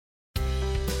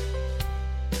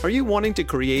Are you wanting to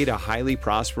create a highly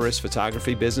prosperous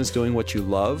photography business doing what you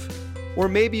love? Or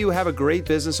maybe you have a great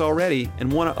business already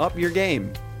and want to up your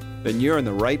game? Then you're in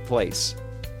the right place.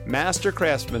 Master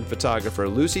craftsman photographer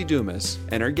Lucy Dumas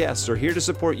and her guests are here to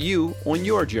support you on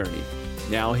your journey.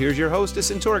 Now here's your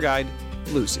hostess and tour guide,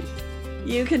 Lucy.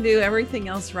 You can do everything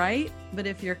else right, but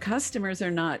if your customers are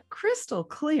not crystal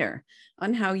clear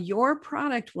on how your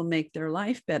product will make their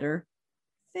life better,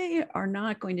 they are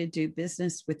not going to do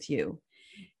business with you.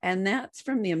 And that's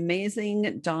from the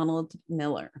amazing Donald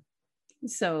Miller.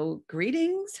 So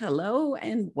greetings, hello,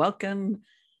 and welcome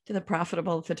to the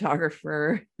Profitable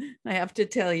Photographer. I have to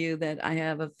tell you that I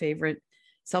have a favorite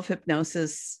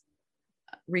self-hypnosis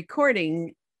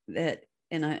recording that,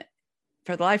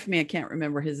 for the life of me, I can't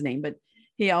remember his name, but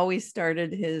he always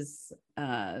started his,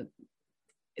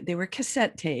 they were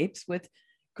cassette tapes with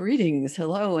greetings,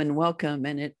 hello, and welcome.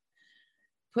 And it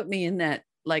put me in that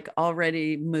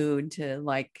already mood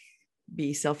to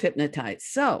be self-hypnotized.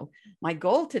 So my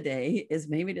goal today is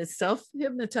maybe to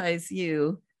self-hypnotize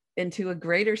you into a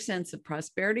greater sense of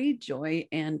prosperity, joy,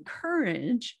 and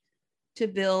courage to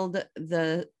build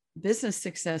the business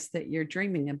success that you're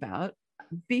dreaming about.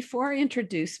 Before I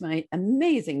introduce my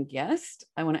amazing guest,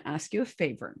 I want to ask you a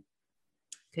favor.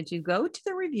 Could you go to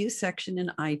the review section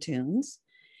in iTunes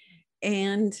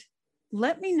and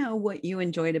let me know what you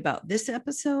enjoyed about this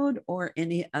episode or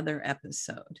any other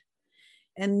episode?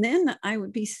 And then I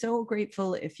would be so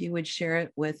grateful if you would share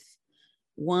it with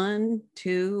 1,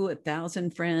 2,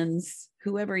 1,000 friends,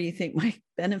 whoever you think might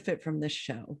benefit from this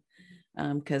show.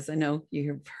 Because I know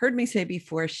you've heard me say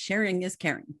before, sharing is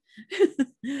caring.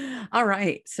 All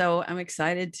right. So I'm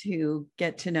excited to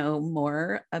get to know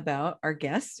more about our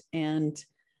guest and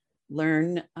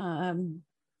learn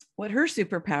what her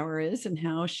superpower is and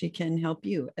how she can help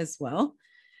you as well.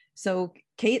 So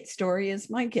Kate Storey is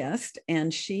my guest,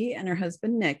 and she and her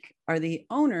husband, Nick, are the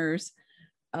owners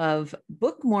of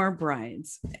Book More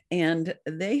Brides, and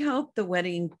they help the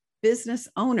wedding business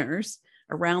owners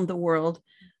around the world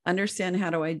understand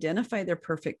how to identify their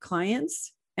perfect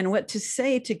clients and what to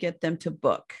say to get them to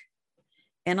book,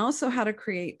 and also how to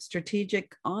create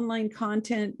strategic online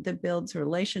content that builds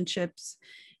relationships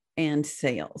and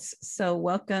sales. So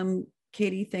welcome,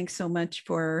 Katie. Thanks so much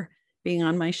for being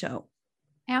on my show.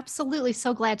 Absolutely.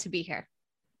 So glad to be here.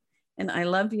 And I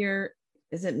love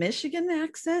is it Michigan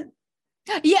accent?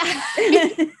 Yeah.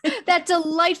 That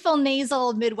delightful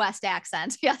nasal Midwest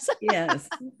accent. Yes. Yes.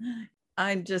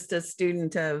 I'm just a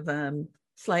student of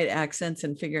slight accents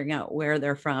and figuring out where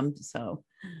they're from. So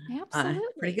absolutely.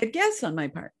 Pretty good guess on my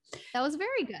part. That was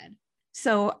very good.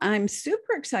 So I'm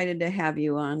super excited to have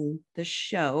you on the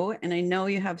show. And I know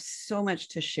you have so much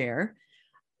to share.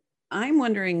 I'm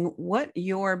wondering what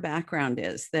your background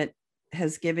is that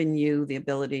has given you the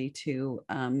ability to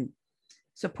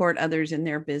support others in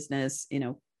their business.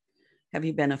 Have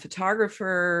you been a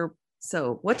photographer?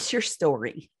 So what's your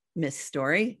story, Miss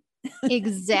Storey?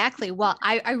 Exactly. Well,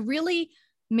 I really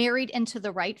married into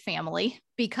the right family,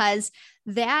 because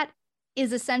that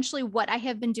is essentially what I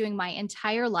have been doing my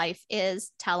entire life,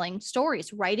 is telling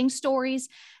stories, writing stories,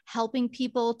 helping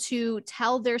people to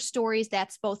tell their stories.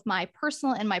 That's both my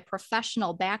personal and my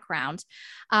professional background.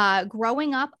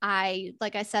 Growing up,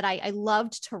 like I said, I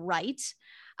loved to write.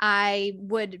 I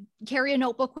would carry a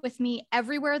notebook with me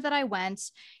everywhere that I went.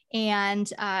 And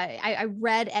I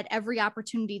read at every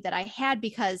opportunity that I had,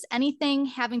 because anything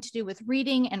having to do with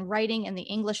reading and writing in the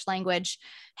English language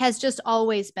has just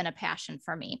always been a passion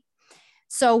for me.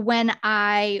 So when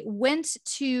I went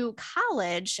to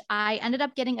college, I ended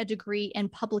up getting a degree in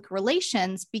public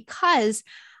relations, because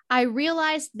I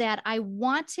realized that I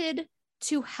wanted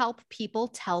to help people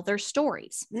tell their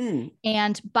stories.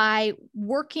 And by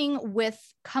working with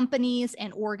companies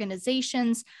and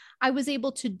organizations, I was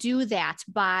able to do that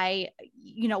by,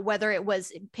 whether it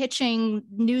was pitching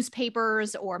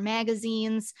newspapers or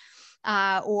magazines,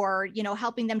 or,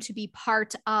 helping them to be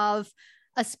part of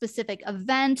a specific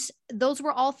event. Those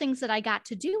were all things that I got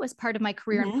to do as part of my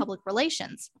career in public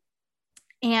relations.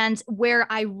 And where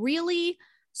I really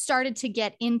started to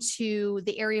get into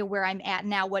the area where I'm at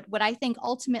now, what I think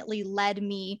ultimately led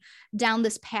me down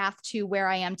this path to where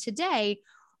I am today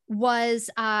was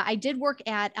I did work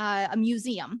at a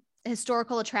museum, a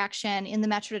historical attraction in the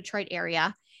Metro Detroit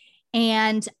area.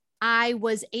 And I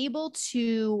was able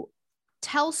to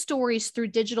tell stories through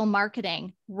digital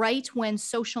marketing right when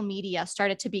social media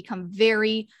started to become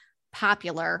very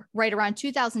popular, right around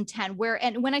 2010,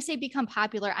 and when I say become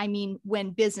popular, I mean when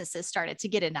businesses started to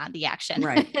get in on the action,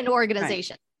 right, and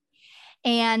organizations.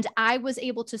 Right. And I was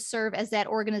able to serve as that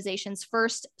organization's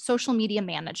first social media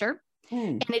manager.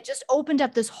 Mm. And it just opened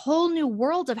up this whole new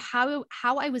world of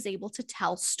how I was able to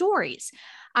tell stories.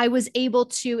 I was able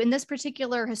to, in this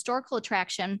particular historical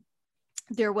attraction,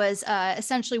 there was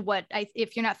essentially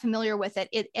if you're not familiar with it,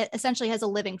 it essentially has a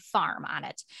living farm on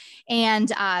it,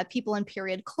 and people in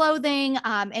period clothing,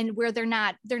 and where they're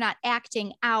not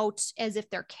acting out as if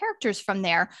they're characters from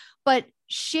there, but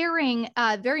sharing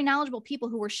very knowledgeable people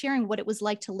who were sharing what it was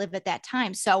like to live at that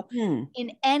time. So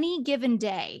in any given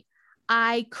day,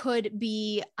 I could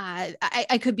be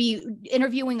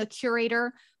interviewing a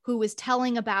curator who was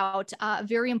telling about a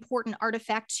very important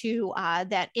artifact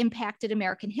that impacted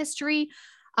American history.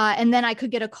 And then I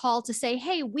could get a call to say,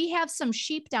 hey, we have some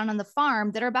sheep down on the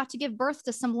farm that are about to give birth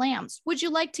to some lambs. Would you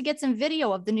like to get some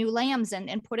video of the new lambs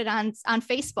and put it on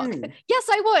Facebook? Yes,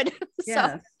 I would.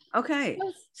 Yeah. Okay.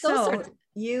 So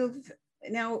you've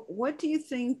now, what do you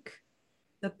think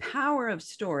the power of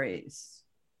stories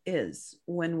is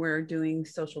when we're doing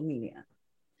social media?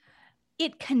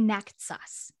 It connects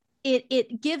us.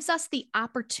 It gives us the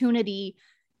opportunity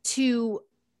to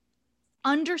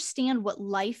understand what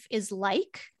life is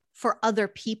like for other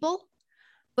people,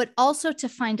 but also to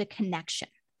find a connection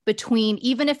between,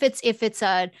 even if it's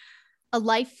a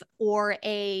life or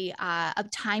a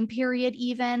time period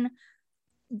even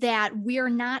that we're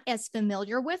not as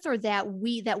familiar with, or that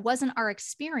wasn't our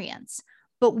experience.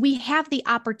 But we have the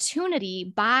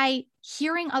opportunity, by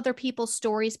hearing other people's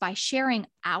stories, by sharing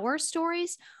our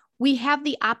stories, we have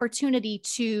the opportunity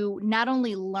to not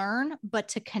only learn, but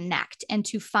to connect and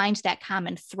to find that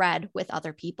common thread with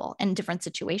other people in different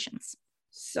situations.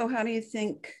 So how do you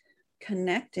think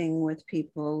connecting with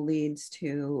people leads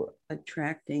to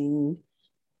attracting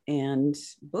and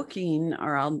booking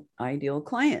our ideal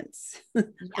clients? Yes.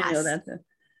 I know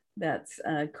that's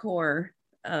a core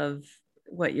of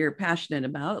what you're passionate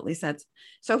about. At least that's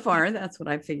what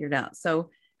I've figured out. So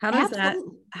how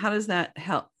does that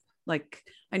help? Like,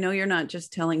 I know you're not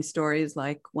just telling stories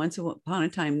like once upon a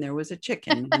time there was a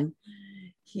chicken and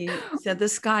he said the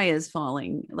sky is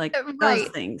falling, like those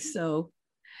things. So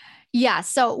yeah.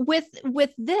 So with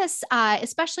this,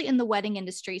 especially in the wedding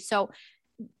industry, so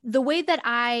the way that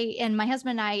I and my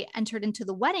husband and I entered into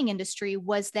the wedding industry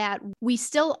was that we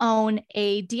still own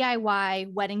a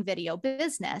DIY wedding video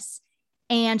business.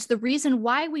 And the reason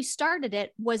why we started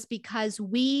it was because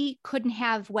we couldn't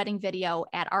have wedding video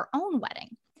at our own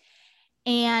wedding.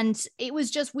 And it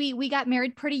was just, we got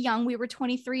married pretty young. We were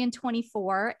 23 and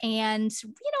 24, and,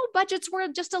 budgets were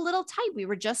just a little tight. We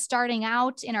were just starting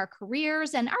out in our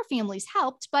careers, and our families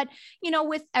helped, but,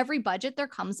 with every budget, there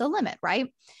comes a limit,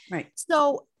 right? Right.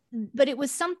 So, but it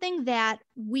was something that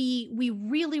we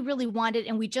really, really wanted,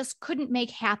 and we just couldn't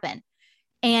make happen.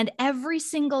 And every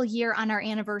single year on our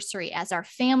anniversary, as our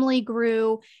family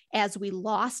grew, as we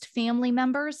lost family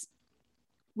members,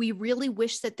 we really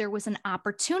wish that there was an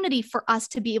opportunity for us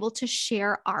to be able to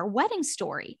share our wedding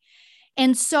story.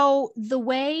 And so the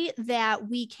way that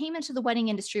we came into the wedding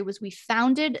industry was we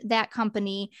founded that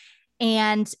company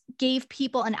and gave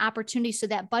people an opportunity so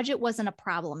that budget wasn't a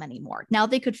problem anymore. Now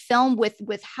they could film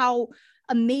with how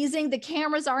amazing the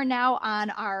cameras are now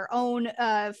on our own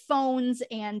phones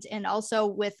and also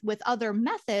with other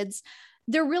methods.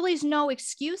 There really is no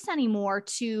excuse anymore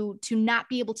to not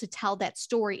be able to tell that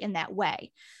story in that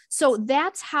way. So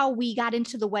that's how we got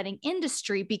into the wedding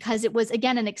industry, because it was,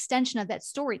 again, an extension of that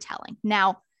storytelling.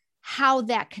 Now, how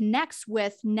that connects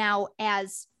with now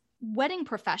as wedding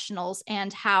professionals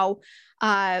and how,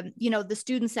 the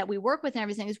students that we work with and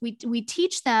everything is we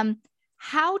teach them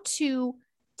how to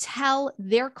tell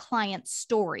their clients'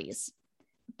 stories,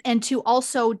 and to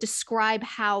also describe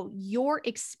how your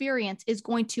experience is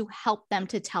going to help them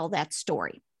to tell that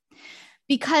story.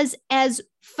 Because as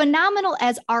phenomenal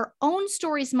as our own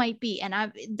stories might be,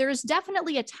 and there's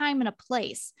definitely a time and a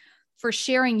place for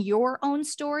sharing your own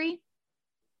story,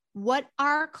 what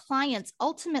our clients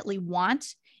ultimately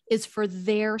want is for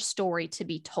their story to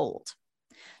be told.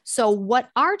 So what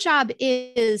our job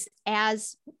is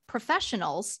as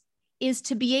professionals is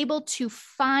to be able to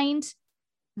find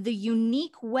the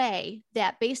unique way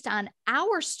that, based on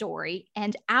our story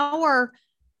and our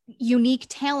unique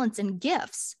talents and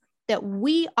gifts, that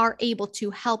we are able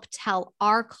to help tell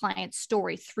our client's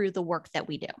story through the work that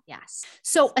we do. Yes.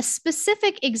 So a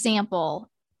specific example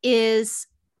is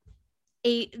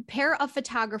a pair of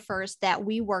photographers that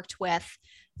we worked with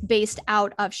based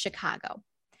out of Chicago.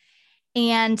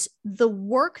 And the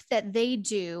work that they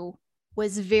do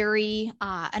was very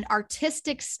an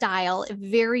artistic style,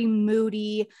 very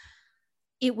moody.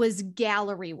 It was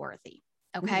gallery worthy.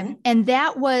 Okay. Mm-hmm. And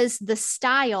that was the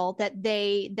style that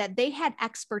they had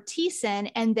expertise in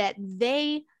and that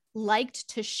they liked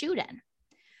to shoot in.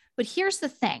 But here's the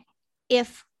thing.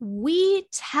 if we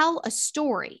tell a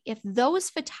story, if those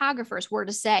photographers were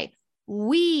to say,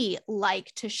 we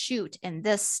like to shoot in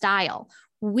this style,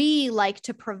 we like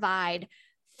to provide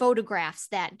photographs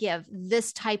that give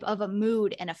this type of a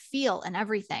mood and a feel and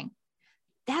everything,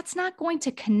 that's not going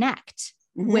to connect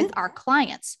with our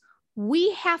clients.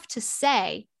 We have to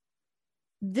say,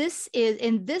 this is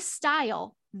in this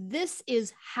style, this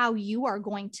is how you are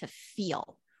going to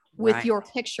feel with your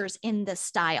pictures in this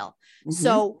style.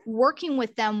 So working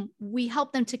with them, we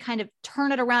help them to kind of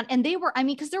turn it around. And they were, I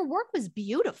mean, because their work was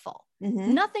beautiful.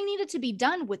 Nothing needed to be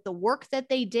done with the work that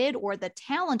they did or the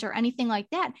talent or anything like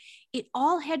that. It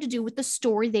all had to do with the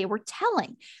story they were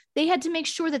telling. They had to make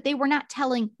sure that they were not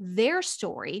telling their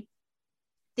story.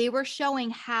 They were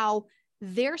showing how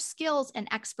their skills and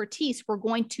expertise were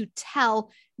going to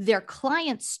tell their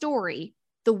client's story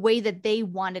the way that they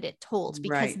wanted it told,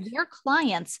 because their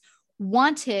clients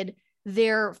wanted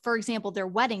their, for example, their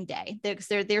wedding day, because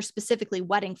they're specifically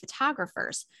wedding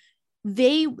photographers.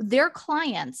 Their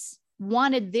clients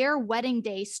wanted their wedding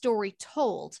day story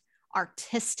told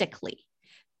artistically,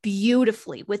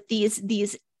 beautifully, with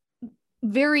these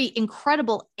very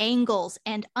incredible angles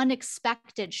and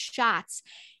unexpected shots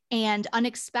and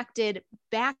unexpected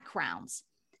backgrounds.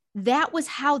 That was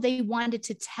how they wanted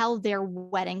to tell their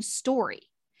wedding story.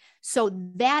 So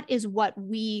that is what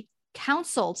we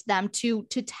counseled them to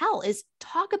tell, is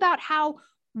talk about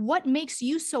what makes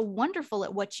you so wonderful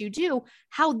at what you do,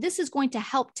 how this is going to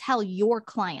help tell your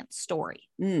client's story.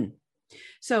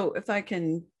 So if I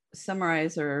can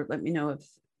summarize, or let me know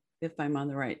if I'm on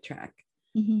the right track.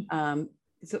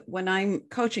 So when I'm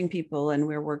coaching people and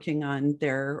we're working on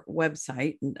their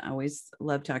website, and I always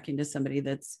love talking to somebody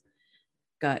that's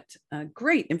got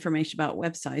great information about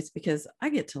websites, because I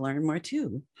get to learn more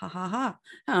too. Ha ha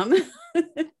ha.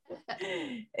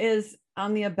 Is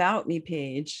on the About Me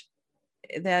page,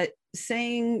 that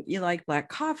saying you like black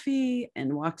coffee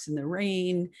and walks in the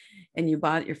rain, and you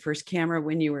bought your first camera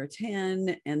when you were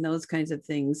 10, and those kinds of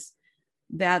things,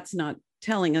 that's not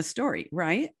telling a story,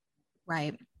 right?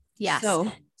 Right. Yes.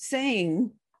 So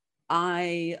saying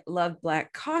I love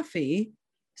black coffee,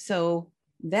 so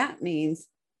that means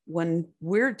when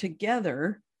we're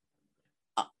together,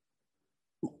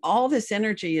 all this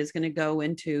energy is going to go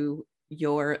into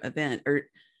your event. Or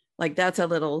like, that's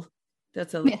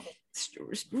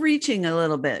reaching a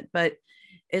little bit, but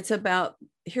it's about,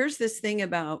 here's this thing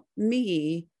about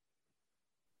me,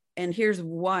 and here's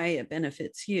why it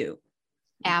benefits you.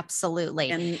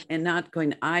 Absolutely. And not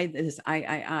going,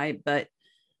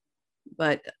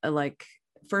 but like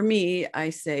for me, I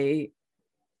say,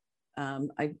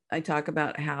 I talk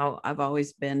about how I've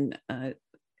always been a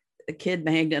kid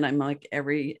magnet. I'm like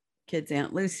every kid's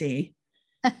Aunt Lucy.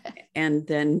 And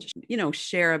then,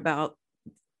 share about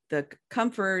the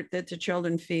comfort that the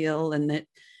children feel, and that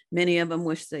many of them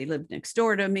wish they lived next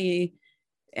door to me.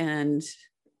 And,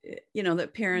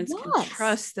 that parents can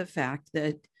trust the fact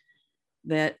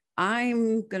that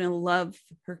I'm going to love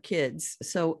her kids.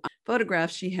 So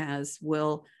photographs she has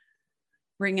will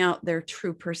bring out their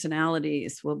true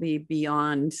personalities, will be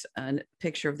beyond a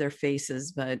picture of their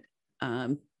faces, but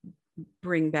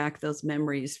bring back those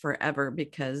memories forever,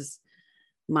 because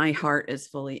my heart is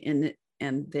fully in it.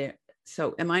 And there.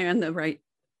 So am I on the right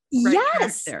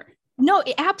track there? No,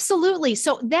 absolutely.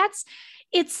 So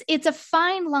it's a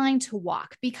fine line to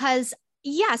walk, because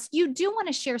yes, you do want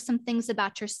to share some things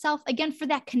about yourself, again, for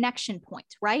that connection point,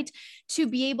 right? To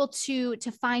be able to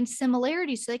find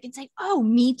similarities, so they can say, oh,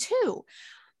 me too.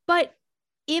 But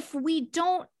if we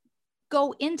don't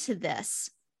go into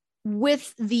this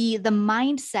with the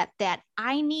mindset that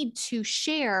I need to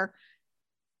share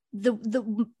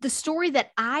the story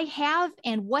that I have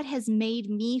and what has made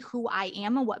me who I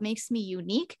am and what makes me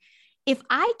unique, if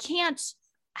I can't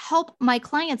help my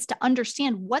clients to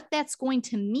understand what that's going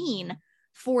to mean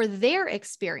for their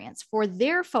experience, for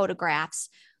their photographs,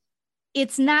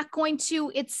 it's not going to,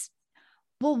 it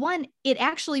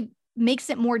actually makes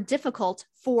it more difficult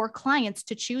for clients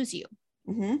to choose you,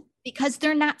 because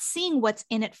they're not seeing what's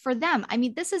in it for them. I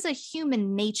mean, this is a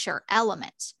human nature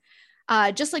element.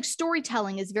 Just like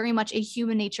storytelling is very much a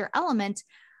human nature element,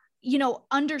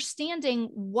 understanding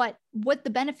what the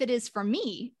benefit is for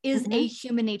me is a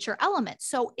human nature element.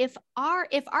 So if our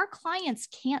clients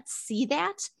can't see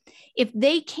that, if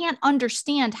they can't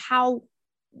understand how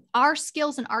our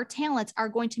skills and our talents are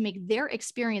going to make their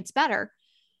experience better,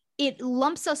 it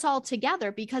lumps us all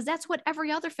together, because that's what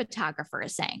every other photographer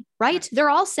is saying, right? They're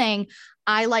all saying,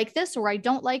 I like this, or I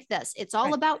don't like this. It's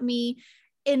all about me.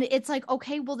 And it's like,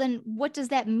 okay, well then what does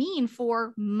that mean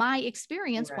for my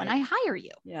experience when I hire you?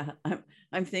 Yeah.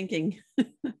 I'm thinking,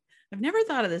 I've never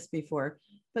thought of this before.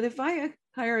 But if I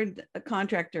hired a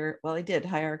contractor, well, I did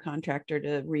hire a contractor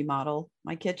to remodel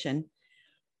my kitchen.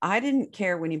 I didn't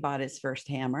care when he bought his first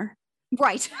hammer.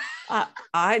 Right.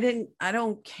 I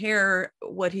don't care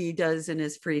what he does in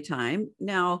his free time.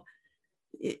 Now,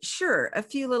 sure, a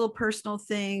few little personal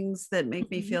things that make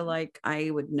me feel like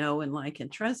I would know and like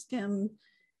and trust him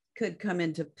could come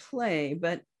into play,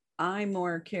 but I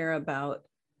more care about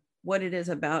what it is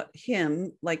about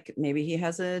him. Like maybe he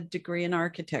has a degree in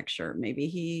architecture. Maybe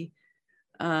he,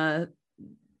 as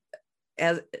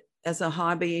a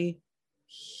hobby,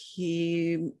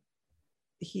 he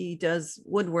does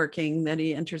woodworking that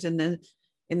he enters in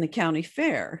the county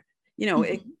fair,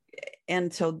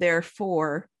 and so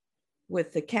therefore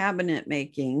with the cabinet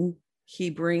making,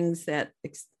 he brings that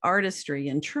artistry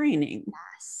and training.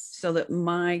 Yes. So that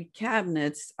my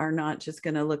cabinets are not just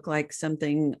going to look like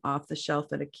something off the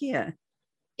shelf at IKEA.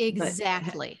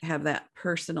 Exactly. Have that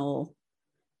personal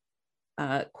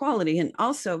quality. And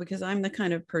also because I'm the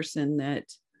kind of person that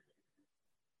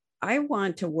I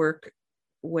want to work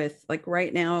with, like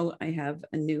right now, I have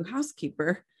a new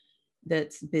housekeeper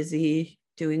that's busy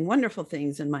doing wonderful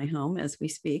things in my home as we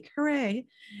speak. Hooray.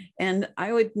 And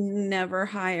I would never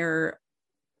hire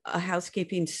a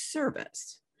housekeeping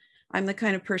service. I'm the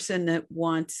kind of person that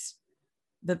wants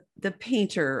the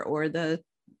painter or the,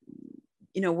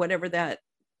 whatever that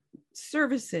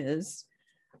service is.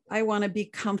 I want to be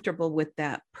comfortable with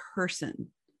that person.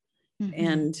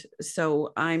 And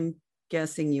so I'm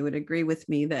guessing you would agree with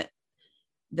me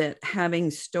that having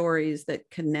stories that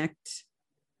connect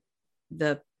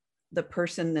the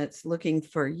person that's looking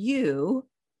for you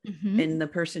and the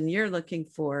person you're looking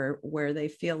for, where they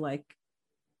feel like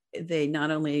they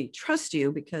not only trust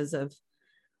you because of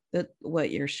what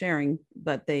you're sharing,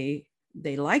 but they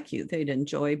like you. They'd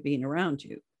enjoy being around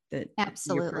you. That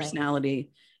absolutely, your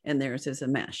personality and theirs is a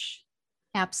mesh.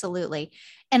 Absolutely.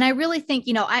 And I really think,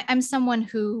 I'm someone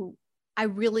who I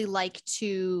really like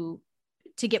to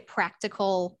get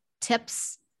practical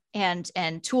tips and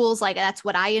tools. Like that's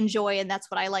what I enjoy. And that's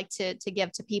what I like to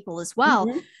give to people as well.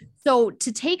 So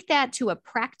to take that to a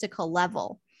practical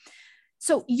level.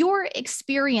 So your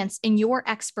experience and your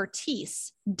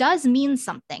expertise does mean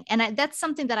something. And that's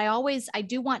something that I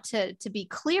do want to be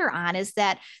clear on, is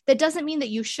that doesn't mean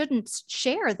that you shouldn't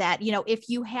share that. If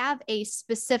you have a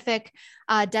specific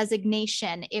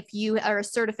designation, if you are a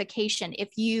certification,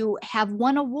 if you have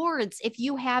won awards, if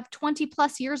you have 20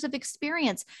 plus years of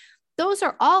experience, those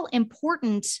are all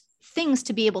important things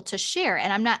to be able to share.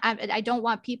 And I don't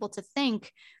want people to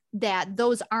think that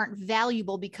those aren't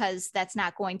valuable, because that's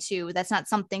not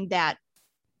something that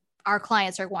our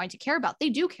clients are going to care about. They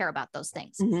do care about those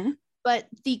things. But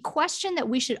the question that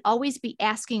we should always be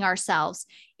asking ourselves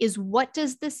is, what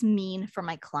does this mean for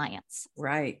my clients?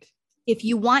 Right. If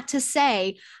you want to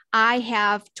say, I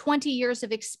have 20 years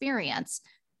of experience,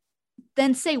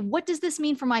 then say, what does this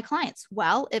mean for my clients?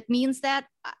 Well, it means that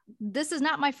this is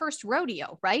not my first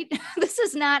rodeo, right? This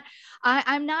is not,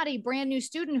 I'm not a brand new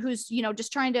student who's,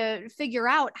 just trying to figure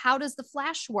out how does the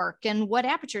flash work and what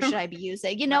aperture should I be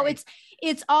using? Right.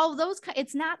 It's all those,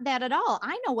 it's not that at all.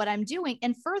 I know what I'm doing.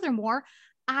 And furthermore,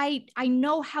 I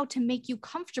know how to make you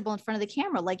comfortable in front of the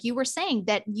camera. Like you were saying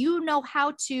that,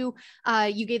 how to,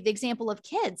 you gave the example of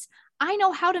kids. I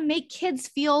know how to make kids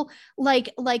feel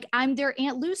like I'm their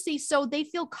Aunt Lucy, so they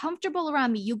feel comfortable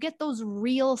around me. You get those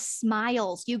real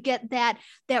smiles. You get that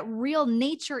real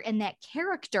nature and that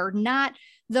character, not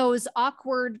those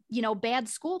awkward, bad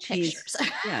school pictures.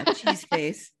 Yeah, cheese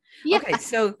face. Yeah. Okay,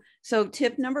 so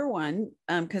tip number one,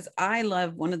 because I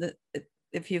love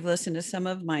if you've listened to some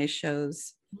of my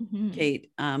shows, Kate,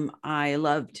 I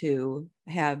love to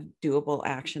have doable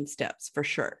action steps for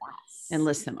sure. Yes. And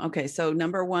list them. Okay. So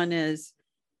number one is,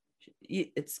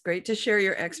 it's great to share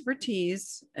your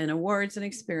expertise and awards and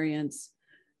experience,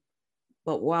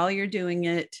 but while you're doing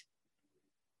it,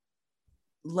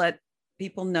 let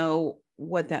people know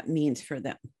what that means for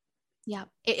them. Yeah.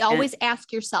 Always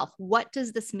ask yourself, what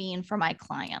does this mean for my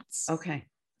clients? Okay.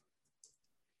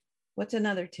 What's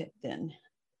another tip then?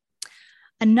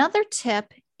 Another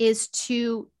tip is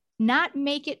to not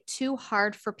make it too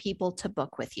hard for people to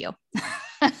book with you.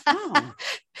 Oh.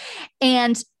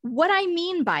 And what I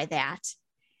mean by that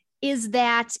is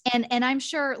that, and I'm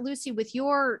sure, Lucy, with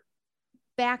your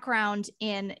background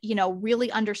in,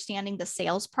 really understanding the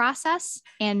sales process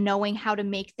and knowing how to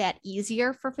make that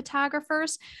easier for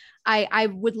photographers, I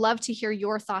would love to hear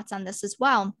your thoughts on this as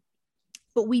well.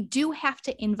 But we do have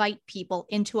to invite people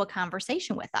into a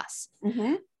conversation with us.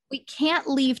 We can't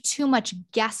leave too much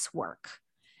guesswork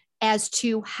as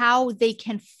to how they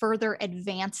can further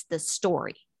advance the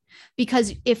story.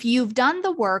 Because if you've done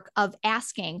the work of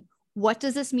asking, what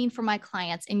does this mean for my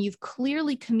clients? And you've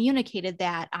clearly communicated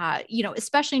that,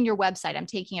 especially in your website, I'm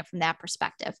taking it from that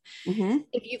perspective. Mm-hmm.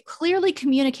 If you've clearly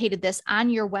communicated this on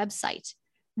your website,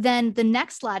 then the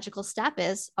next logical step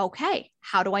is, okay,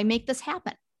 how do I make this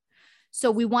happen? So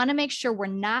we want to make sure we're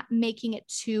not making it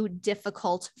too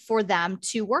difficult for them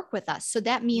to work with us. So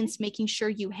that means making sure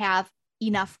you have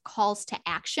enough calls to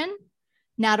action,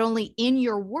 not only in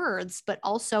your words, but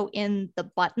also in the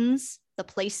buttons, the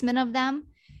placement of them,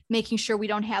 making sure we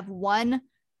don't have one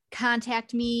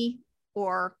contact me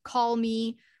or call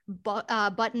me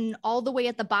button all the way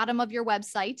at the bottom of your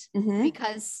website,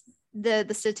 because the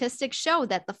statistics show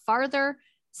that the farther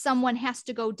someone has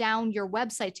to go down your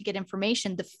website to get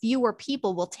information, the fewer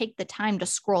people will take the time to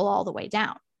scroll all the way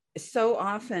down. So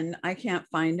often I can't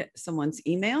find someone's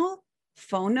email,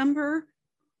 phone number,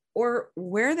 or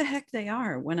where the heck they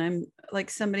are when I'm like,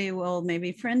 somebody will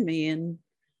maybe friend me and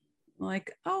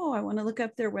like, oh, I want to look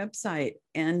up their website.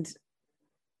 And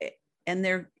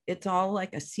it's all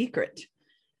like a secret.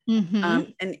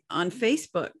 And on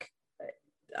Facebook,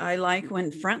 I like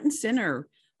when front and center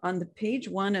on the page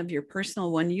one of your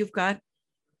personal one, you've got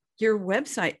your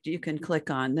website you can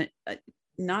click on, that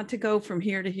not to go from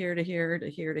here to here to here to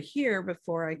here to here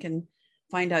before I can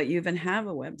find out you even have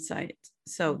a website.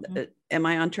 So am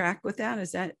I on track with that?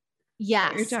 Is that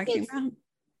what you're talking about?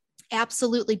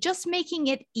 Absolutely. Just making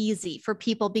it easy for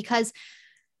people, because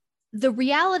the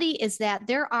reality is that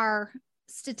there are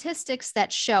statistics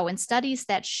that show and studies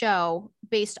that show,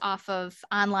 based off of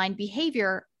online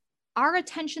behavior, our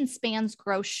attention spans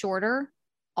grow shorter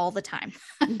all the time.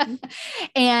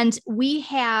 And we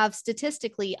have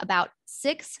statistically about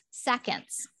 6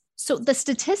 seconds. So the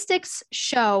statistics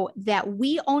show that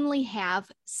we only have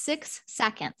 6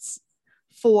 seconds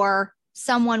for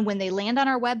someone, when they land on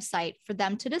our website, for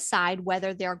them to decide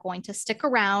whether they're going to stick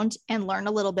around and learn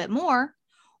a little bit more,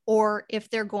 or if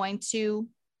they're going to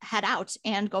head out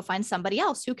and go find somebody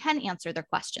else who can answer their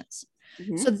questions.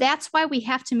 So that's why we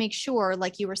have to make sure,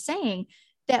 like you were saying,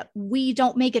 that we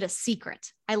don't make it a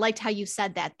secret. I liked how you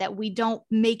said that we don't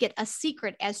make it a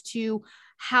secret as to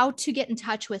how to get in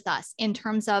touch with us, in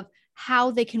terms of how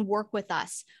they can work with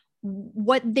us,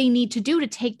 what they need to do to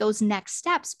take those next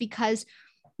steps, because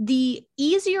the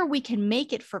easier we can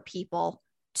make it for people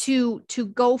to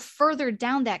go further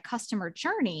down that customer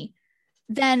journey,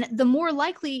 then the more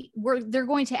likely they're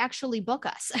going to actually book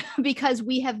us, because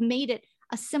we have made it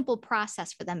a simple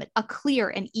process for them, a clear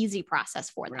and easy process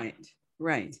for them.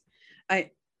 Right.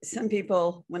 Some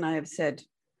people, when I have said,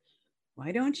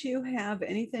 why don't you have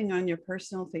anything on your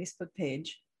personal Facebook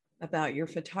page about your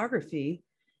photography?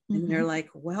 And they're like,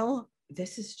 well,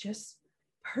 this is just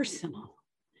personal.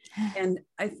 And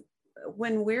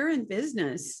when we're in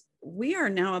business, we are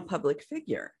now a public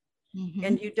figure,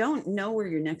 and you don't know where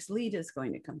your next lead is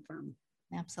going to come from.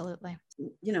 Absolutely.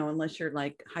 Unless you're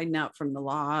like hiding out from the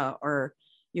law, or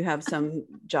you have some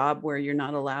job where you're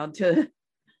not allowed to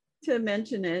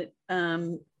mention it.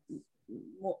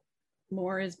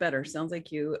 More is better. Sounds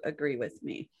like you agree with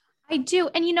me. I do.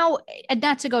 And,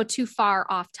 not to go too far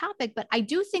off topic, but I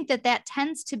do think that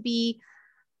tends to be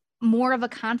more of a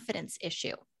confidence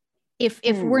issue. If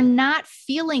we're not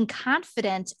feeling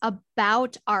confident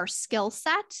about our skill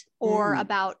set or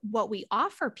about what we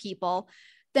offer people,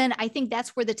 then I think that's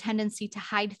where the tendency to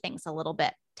hide things a little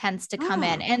bit tends to come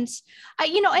in. And,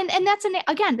 and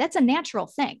that's a natural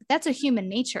thing. That's a human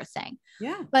nature thing.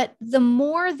 Yeah. But the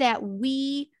more that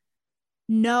we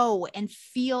know and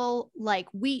feel like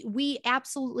we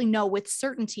absolutely know with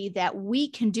certainty that we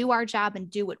can do our job and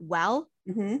do it well,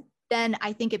 then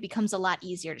I think it becomes a lot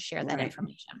easier to share that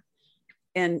information.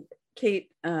 And Kate,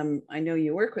 I know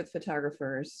you work with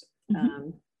photographers.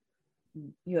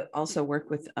 You also work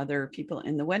with other people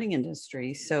in the wedding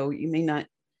industry. So you may not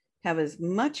have as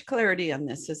much clarity on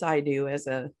this as I do as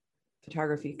a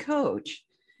photography coach,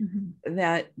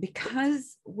 that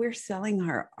because we're selling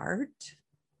our art,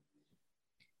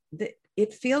 that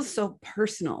it feels so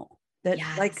personal, that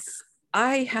like,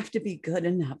 I have to be good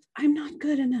enough. I'm not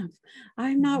good enough.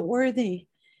 I'm not worthy.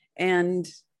 And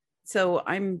so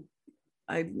I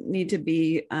need to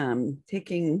be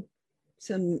taking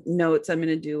some notes. I'm going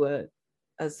to do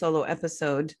a solo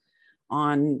episode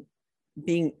on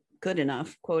being good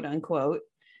enough, quote unquote,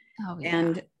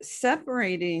 and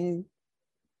separating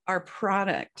our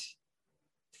product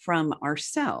from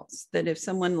ourselves. That if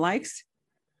someone likes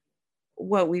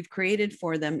what we've created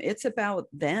for them, it's about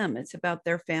them. It's about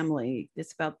their family.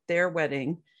 It's about their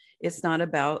wedding. It's not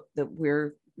about that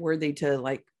we're worthy to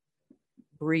like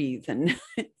breathe and,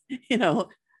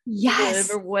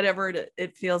 whatever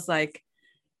it feels like.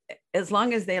 As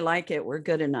long as they like it, we're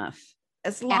good enough.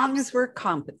 as long as we're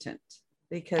competent,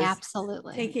 because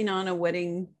Absolutely. taking on a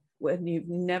wedding when you've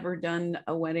never done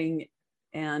a wedding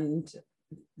and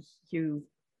you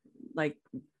like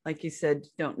you said,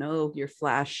 don't know your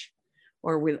flash,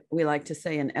 or we like to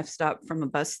say an f-stop from a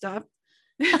bus stop.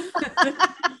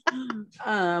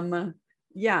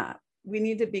 Yeah, we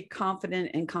need to be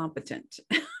confident and competent.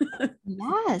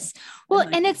 Yes. Well,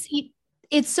 and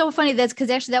it's so funny. That's because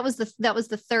actually that was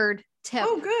the third tip.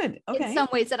 Oh, good. Okay. In some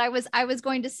ways that I was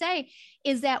going to say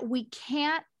is that we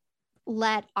can't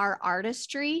let our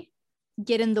artistry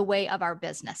get in the way of our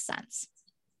business sense.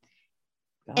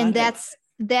 And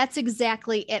that's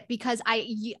exactly it, because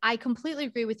I completely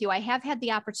agree with you. I have had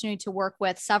the opportunity to work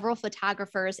with several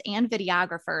photographers and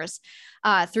videographers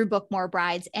through Book More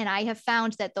Brides. And I have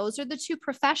found that those are the two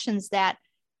professions that,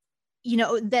 you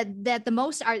know, that the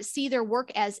most art see their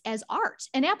work as art.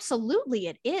 And absolutely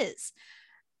it is.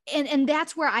 And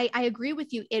that's where I agree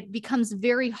with you. It becomes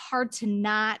very hard to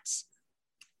not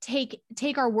take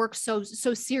our work so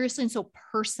seriously and so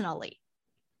personally.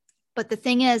 But the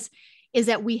thing is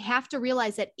that we have to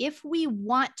realize that if we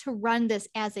want to run this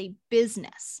as a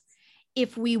business,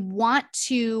 if we want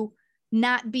to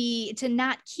not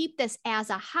keep this as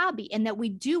a hobby, and that we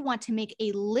do want to make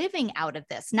a living out of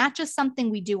this, not just something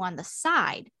we do on the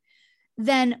side,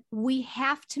 then we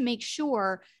have to make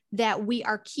sure that we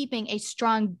are keeping a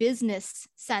strong business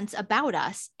sense about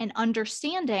us and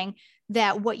understanding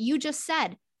that what you just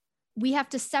said, we have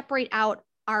to separate out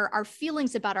our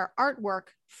feelings about our artwork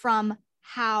from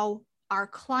how our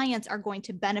clients are going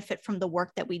to benefit from the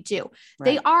work that we do.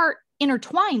 Right. They are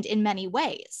intertwined in many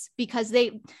ways, because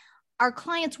our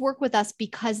clients work with us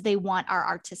because they want our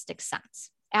artistic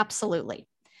sense. Absolutely.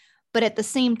 But at the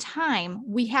same time,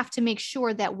 we have to make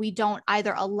sure that we don't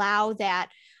either allow that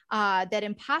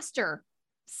imposter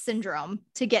syndrome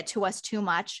to get to us too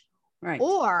much, right?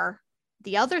 Or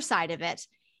the other side of it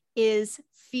is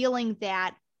feeling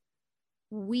that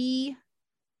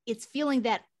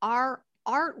our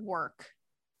artwork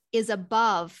is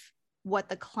above what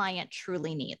the client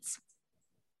truly needs.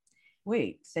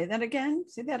 Wait, say that again.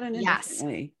 Say that in a different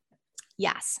way.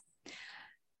 Yes.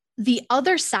 The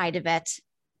other side of it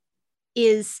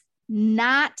is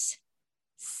not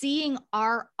seeing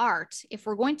our art. If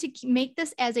we're going to make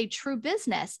this as a true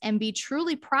business and be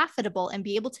truly profitable and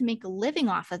be able to make a living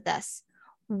off of this,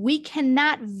 we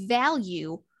cannot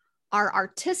value our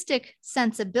artistic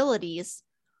sensibilities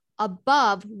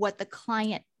above what the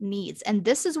client needs. And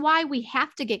this is why we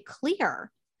have to get clear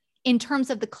in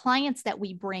terms of the clients that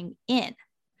we bring in.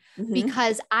 Mm-hmm.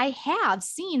 Because I have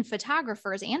seen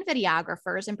photographers and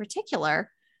videographers in particular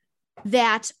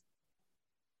that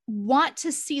want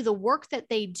to see the work that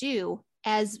they do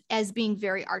as being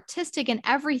very artistic and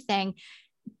everything,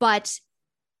 but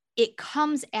it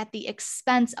comes at the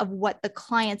expense of what the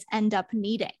clients end up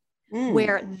needing,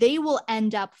 where they will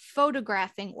end up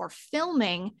photographing or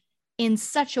filming in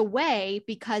such a way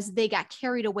because they got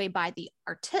carried away by the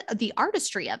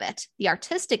artistry of it, the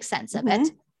artistic sense of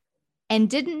it, and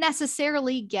didn't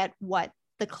necessarily get what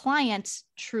the client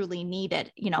truly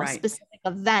needed, right. Specific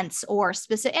events or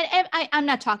specific, and I'm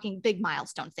not talking big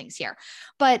milestone things here,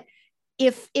 but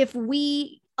if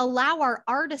we allow our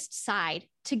artist side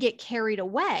to get carried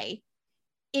away,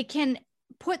 it can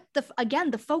put the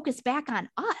focus back on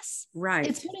us. Right.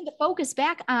 It's putting the focus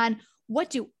back on, what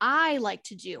do I like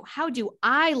to do? How do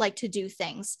I like to do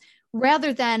things,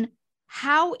 rather than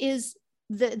how are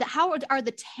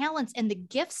the talents and the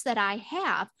gifts that I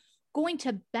have going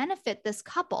to benefit this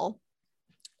couple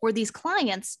or these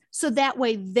clients, so that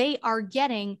way they are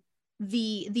getting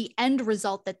the end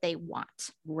result that they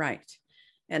want. Right.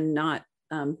 And not,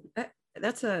 I've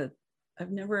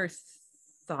never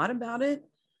thought about it,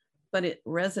 but it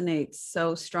resonates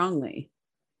so strongly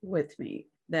with me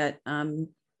that,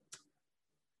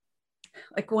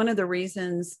 like, one of the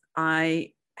reasons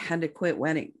I had to quit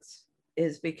weddings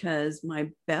is because my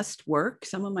best work,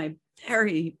 some of my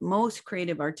very most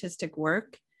creative artistic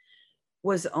work,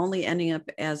 was only ending up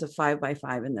as a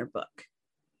 5x5 in their book.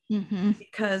 Mm-hmm.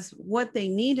 Because what they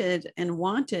needed and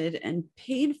wanted and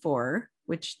paid for,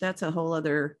 which that's a whole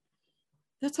other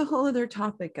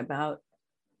topic about.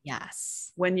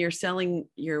 Yes. When you're selling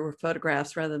your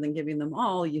photographs, rather than giving them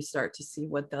all, you start to see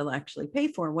what they'll actually pay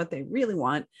for, what they really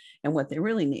want and what they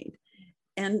really need.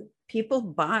 And people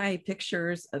buy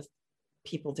pictures of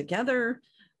people together,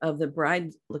 of the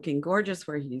bride looking gorgeous,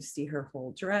 where you see her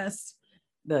whole dress,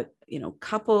 the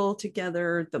couple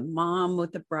together, the mom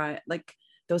with the bride. Like,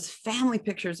 those family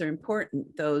pictures are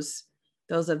important. Those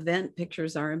event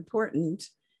pictures are important.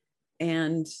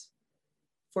 And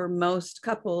for most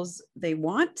couples, they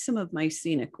want some of my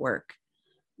scenic work,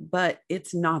 but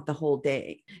it's not the whole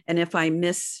day. And if I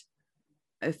miss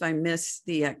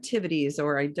the activities,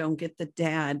 or I don't get the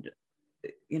dad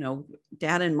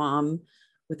and mom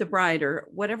with the bride, or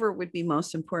whatever would be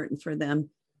most important for them,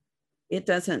 it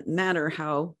doesn't matter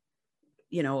how,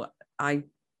 I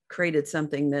created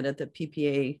something that at the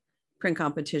PPA print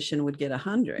competition would get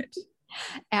 100.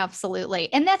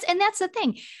 Absolutely. And that's the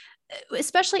thing,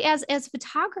 especially as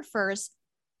photographers,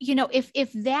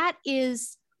 if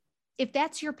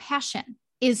that's your passion,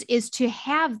 is to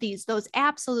have those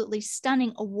absolutely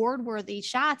stunning award-worthy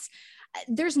shots,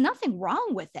 there's nothing wrong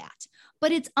with that,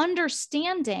 but it's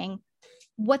understanding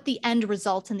what the end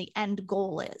result and the end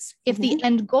goal is. If the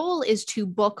end goal is to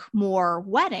book more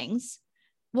weddings,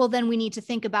 well, then we need to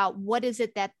think about what is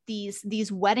it that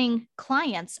these wedding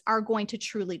clients are going to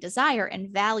truly desire and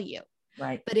value.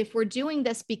 Right. But if we're doing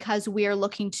this because we are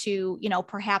looking to,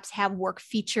 perhaps have work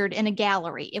featured in a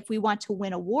gallery, if we want to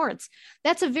win awards,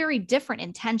 that's a very different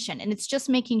intention. And it's just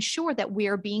making sure that we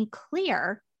are being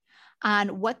clear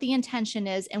on what the intention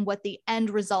is and what the end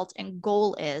result and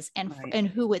goal is, and, right. and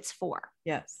who it's for.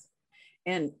 Yes.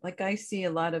 And like I see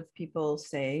a lot of people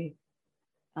say,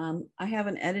 I have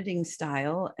an editing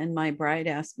style, and my bride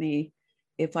asked me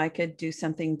if I could do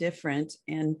something different.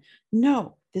 And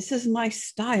no, this is my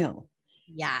style.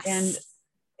 Yes.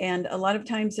 And a lot of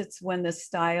times it's when the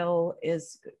style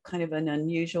is kind of an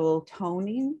unusual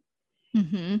toning.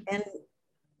 And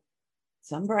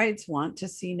some brides want to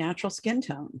see natural skin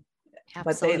tone. Absolutely.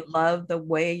 But they love the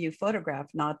way you photograph,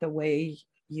 not the way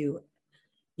you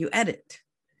edit.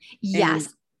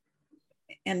 Yes.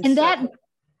 And so,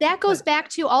 that goes back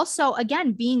to also,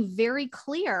 again, being very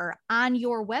clear on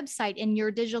your website and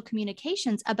your digital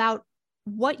communications about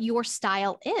what your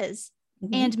style is,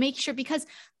 and make sure, because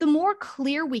the more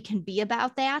clear we can be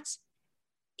about that,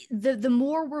 the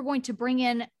more we're going to bring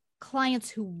in clients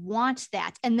who want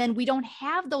that. And then we don't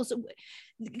have those.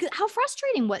 How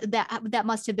frustrating that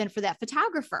must have been for that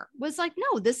photographer. Was like,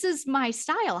 no, this is my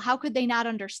style. How could they not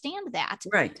understand that?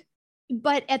 Right.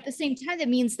 But at the same time, that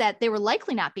means that they were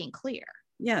likely not being clear.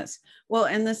 Yes. Well,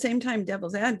 and the same time,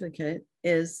 devil's advocate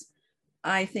is,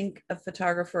 I think a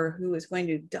photographer who is going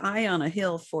to die on a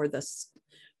hill for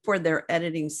their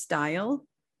editing style,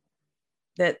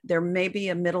 that there may be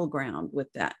a middle ground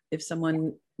with that. If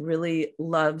someone really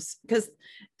loves, because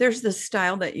there's the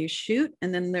style that you shoot,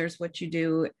 and then there's what you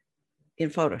do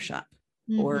in Photoshop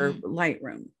or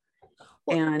Lightroom.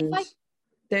 Well, and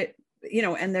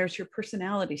and there's your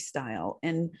personality style,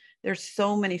 and there's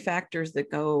so many factors that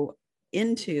go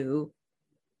into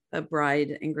a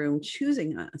bride and groom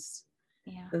choosing us.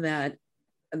 That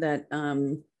and that,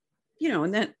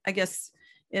 I guess,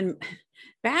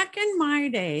 back in my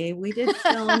day, we did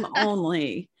film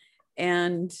only.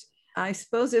 And I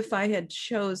suppose if I had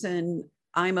chosen,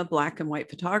 I'm a black and white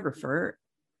photographer,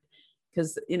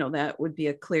 because, that would be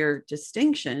a clear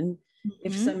distinction.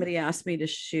 If somebody asked me to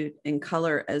shoot in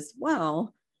color as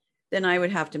well, then I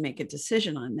would have to make a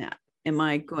decision on that. Am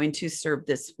I going to serve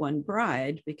this one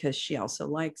bride because she also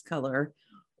likes color?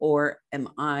 Or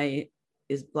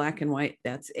is black and white,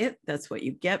 that's it? That's what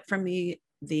you get from the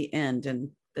end. And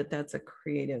that's a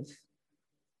creative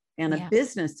and a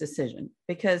business decision.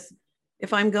 Because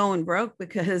if I'm going broke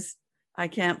because I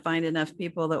can't find enough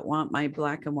people that want my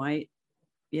black and white,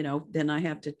 then I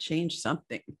have to change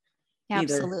something.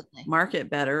 Absolutely. Either market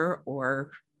better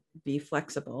or be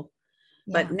flexible.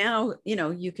 But now,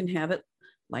 you can have it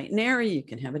light and airy, you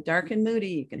can have it dark and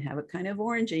moody, you can have it kind of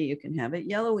orangey, you can have it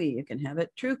yellowy, you can have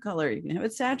it true color, you can have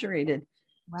it saturated.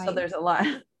 Right. So there's a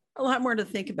lot more to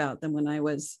think about than when I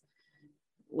was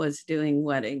doing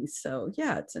weddings. So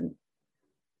well,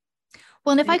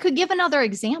 and if I could give another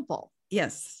example.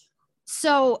 Yes.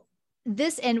 So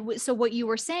what you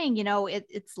were saying,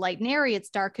 it's light and airy, it's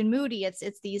dark and moody,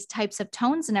 it's these types of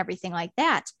tones and everything like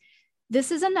that.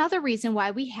 This is another reason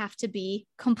why we have to be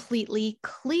completely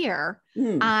clear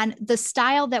on the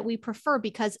style that we prefer,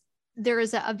 because there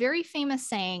is a very famous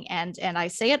saying, and I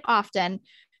say it often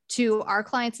to our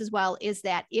clients as well, is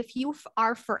that if you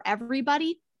are for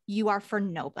everybody, you are for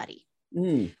nobody.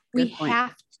 We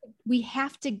have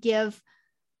to give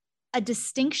a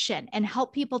distinction and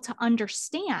help people to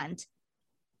understand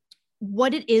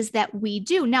what it is that we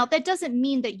do. Now, that doesn't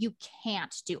mean that you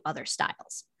can't do other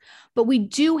styles, but we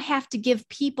do have to give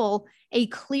people a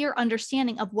clear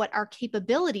understanding of what our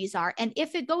capabilities are. And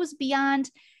if it goes beyond,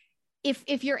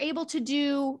 if you're able to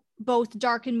do both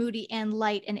dark and moody and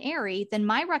light and airy, then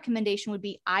my recommendation would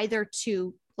be either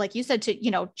to, like you said,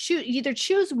 to,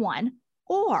 choose one,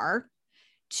 or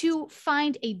to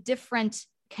find a different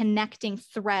connecting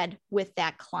thread with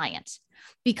that client.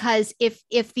 Because if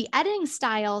the editing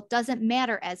style doesn't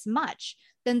matter as much,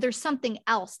 then there's something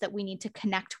else that we need to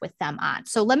connect with them on.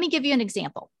 So let me give you an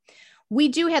example. We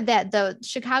do have the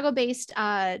Chicago-based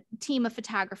team of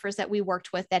photographers that we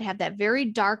worked with that have that very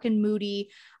dark and moody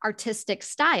artistic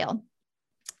style.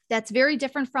 That's very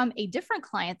different from a different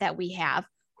client that we have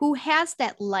who has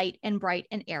that light and bright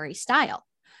and airy style.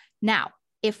 Now,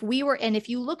 if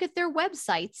you look at their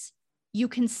websites, you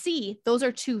can see those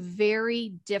are two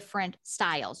very different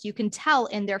styles. You can tell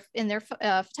in their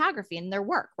photography and their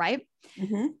work, right?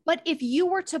 Mm-hmm. But if you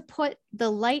were to put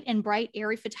the light and bright,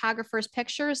 airy photographers'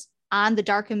 pictures on the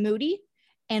dark and moody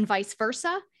and vice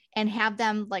versa, and have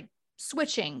them like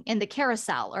switching in the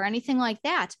carousel or anything like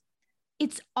that,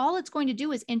 it's going to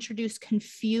do is introduce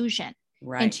confusion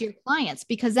into your clients,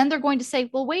 because then they're going to say,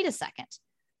 well, wait a second.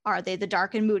 Are they the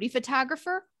dark and moody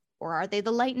photographer or are they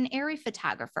the light and airy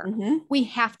photographer? Mm-hmm. We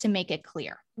have to make it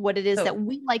clear what it is that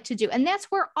we like to do. And that's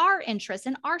where our interests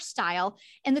and our style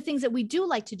and the things that we do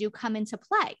like to do come into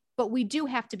play. But we do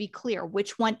have to be clear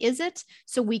which one is it,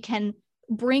 so we can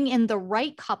bring in the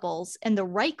right couples and the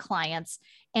right clients,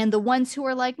 and the ones who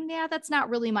are like, yeah, that's not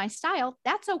really my style.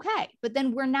 That's okay. But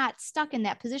then we're not stuck in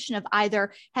that position of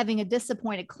either having a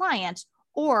disappointed client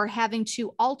or having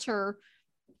to alter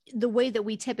the way that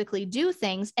we typically do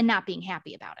things and not being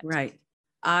happy about it. Right.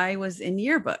 I was in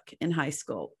yearbook in high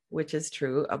school, which is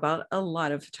true about a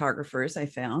lot of photographers I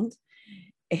found.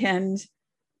 And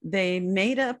they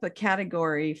made up a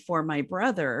category for my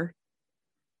brother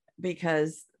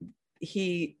because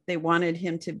they wanted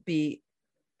him to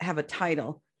have a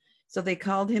title. So they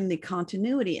called him the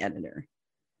continuity editor.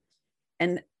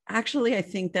 And actually, I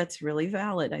think that's really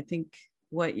valid. I think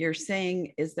what you're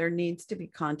saying is there needs to be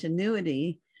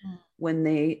continuity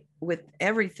with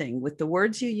everything, with the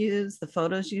words you use, the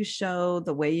photos you show,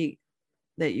 the way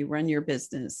that you run your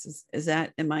business.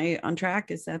 Am I on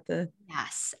track? Is that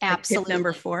yes, absolutely. Tip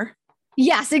number 4?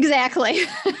 Yes, exactly.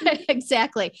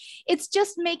 Exactly. It's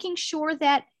just making sure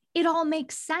that it all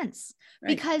makes sense,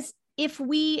 because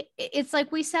it's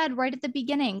like we said right at the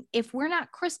beginning, if we're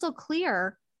not crystal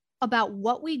clear about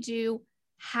what we do,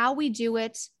 how we do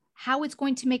it, how it's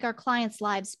going to make our clients'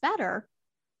 lives better,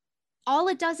 all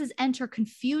it does is enter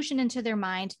confusion into their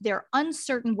mind. They're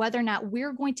uncertain whether or not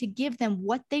we're going to give them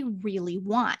what they really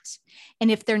want. And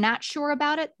if they're not sure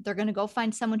about it, they're going to go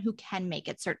find someone who can make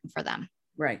it certain for them.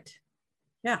 Right.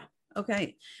 Yeah.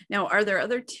 Okay. Now, are there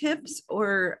other tips,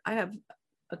 or I have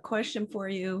a question for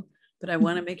you, but I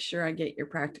want to make sure I get your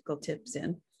practical tips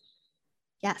in.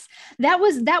 Yes, that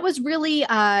was really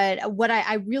what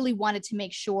I really wanted to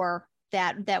make sure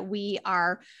that we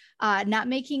are not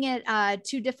making it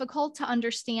too difficult to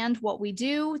understand what we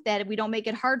do, that we don't make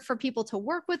it hard for people to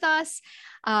work with us,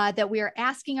 that we are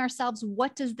asking ourselves,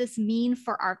 what does this mean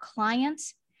for our client?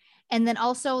 And then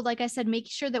also, like I said,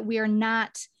 making sure that we are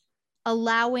not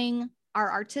allowing our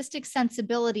artistic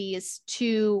sensibilities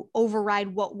to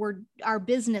override our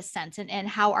business sense and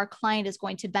how our client is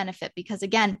going to benefit. Because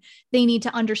again, they need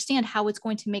to understand how it's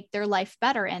going to make their life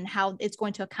better and how it's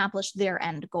going to accomplish their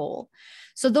end goal.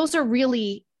 So those are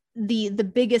really the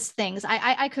biggest things.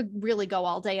 I could really go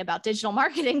all day about digital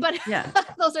marketing, but yeah,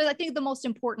 those are, I think, the most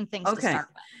important things to start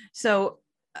with. So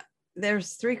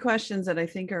there's 3 questions that I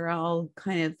think are all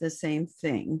kind of the same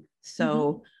thing.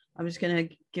 So I'm just going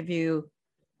to give you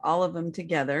all of them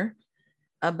together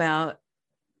about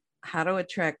how to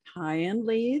attract high-end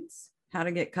leads, how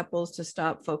to get couples to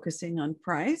stop focusing on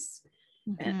price,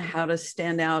 and how to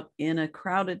stand out in a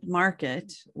crowded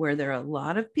market where there are a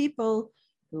lot of people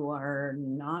who are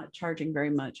not charging very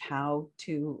much, how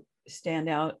to stand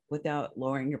out without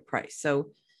lowering your price. So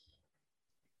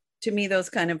to me, those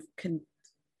kind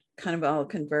of all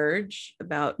converge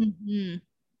about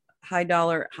high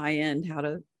dollar, high end, how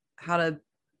to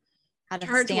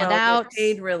stand out, get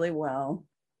paid really well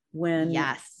when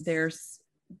there's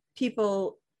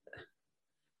people.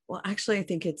 Well, actually, I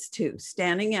think it's 2: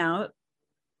 standing out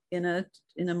in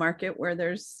a market where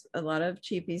there's a lot of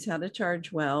cheapies, how to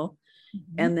charge well,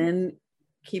 and then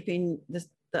keeping this.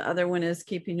 The other one is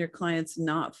keeping your clients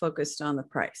not focused on the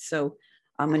price. So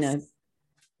I'm going to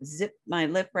zip my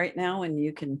lip right now, and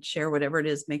you can share whatever it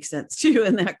is makes sense to you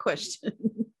in that question.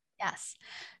 Yes.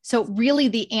 So really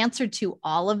the answer to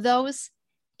all of those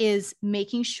is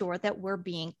making sure that we're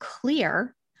being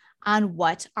clear on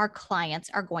what our clients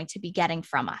are going to be getting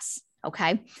from us.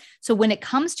 Okay. So when it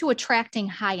comes to attracting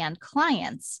high-end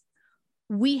clients,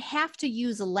 we have to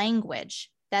use language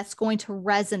that's going to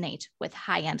resonate with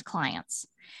high-end clients.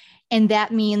 And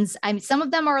that means, some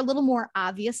of them are a little more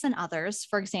obvious than others.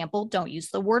 For example, don't use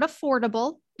the word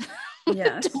affordable.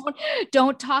 Yes.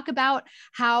 Don't talk about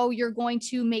how you're going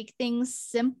to make things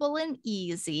simple and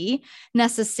easy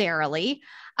necessarily.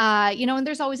 And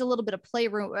there's always a little bit of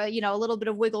playroom, a little bit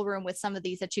of wiggle room with some of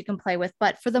these that you can play with.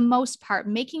 But for the most part,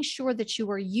 making sure that you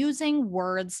are using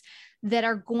words that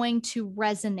are going to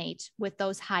resonate with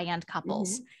those high-end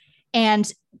couples. Mm-hmm.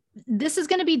 And this is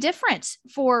going to be different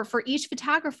for each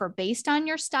photographer based on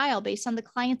your style, based on the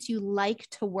clients you like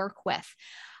to work with,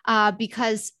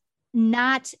 because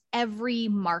not every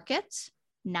market,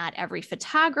 not every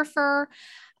photographer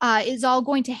is all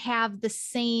going to have the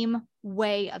same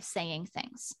way of saying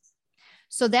things.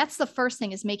 So that's the first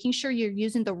thing, is making sure you're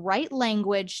using the right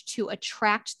language to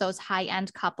attract those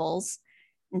high-end couples.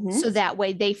 Mm-hmm. So that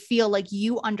way they feel like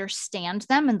you understand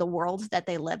them and the world that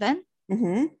they live in.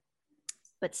 Mm-hmm.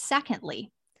 But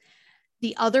secondly,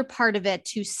 the other part of it,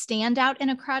 to stand out in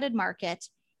a crowded market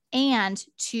and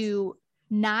to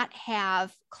not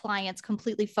have clients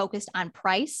completely focused on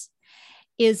price,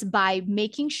 is by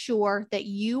making sure that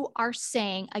you are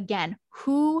saying, again,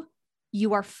 who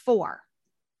you are for,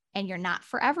 and you're not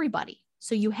for everybody.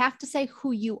 So you have to say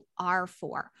who you are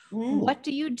for. What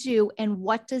do you do? And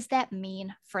what does that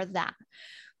mean for them?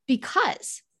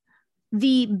 Because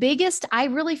I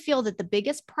really feel that the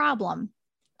biggest problem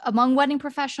among wedding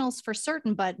professionals for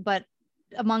certain, but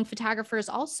among photographers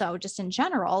also, just in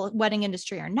general, wedding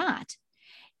industry or not,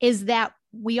 is that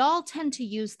we all tend to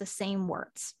use the same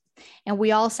words and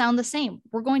we all sound the same.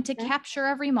 We're going to capture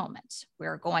every moment.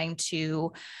 We're going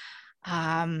to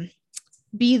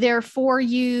be there for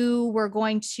you. We're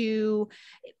going to,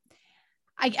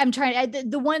 I'm trying,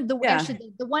 the one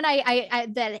I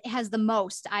that has the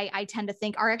most, I tend to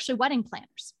think, are actually wedding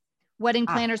planners. Wedding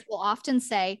planners will often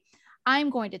say,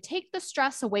 I'm going to take the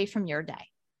stress away from your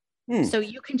day. So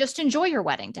you can just enjoy your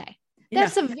wedding day.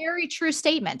 That's a very true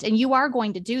statement. And you are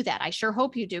going to do that. I sure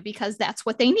hope you do, because that's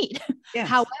what they need. Yes.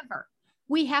 However,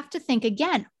 we have to think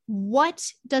again,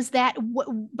 what does that,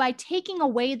 by taking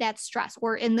away that stress,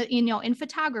 or in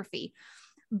photography,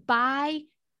 by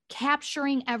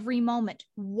capturing every moment,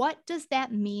 what does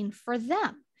that mean for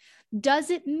them?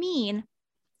 Does it mean,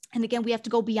 and again, we have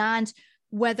to go beyond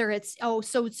whether it's,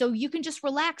 so you can just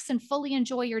relax and fully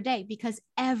enjoy your day, because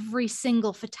every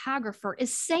single photographer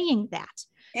is saying that.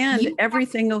 And every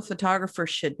single photographer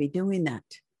should be doing that.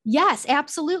 Yes,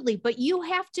 absolutely. But you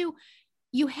have to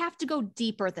go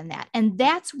deeper than that. And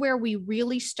that's where we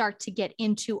really start to get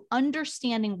into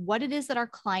understanding what it is that our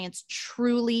clients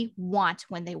truly want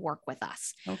when they work with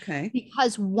us. Okay.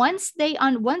 Because once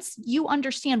you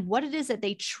understand what it is that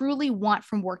they truly want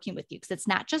from working with you, because it's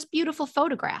not just beautiful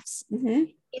photographs, mm-hmm.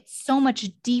 It's so much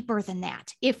deeper than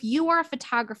that. If you are a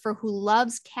photographer who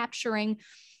loves capturing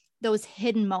those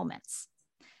hidden moments,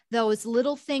 those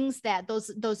little things, that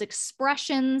those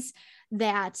expressions,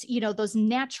 that, those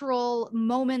natural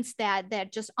moments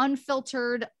that just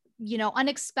unfiltered,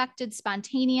 unexpected,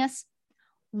 spontaneous.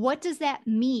 What does that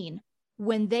mean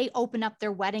when they open up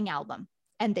their wedding album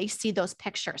and they see those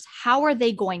pictures? How are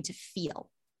they going to feel?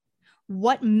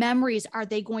 What memories are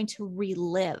they going to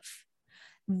relive?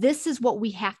 This is what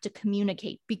we have to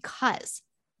communicate, because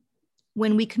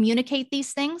when we communicate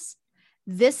these things,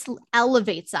 this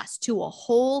elevates us to a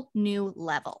whole new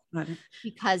level,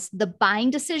 because the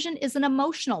buying decision is an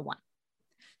emotional one.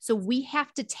 So we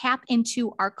have to tap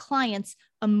into our clients'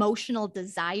 emotional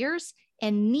desires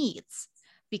and needs,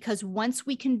 because once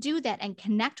we can do that and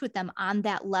connect with them on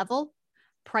that level,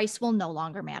 price will no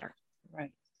longer matter.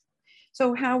 Right.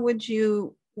 So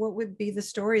what would be the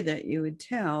story that you would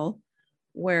tell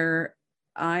where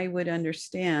I would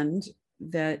understand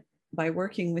that by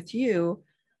working with you,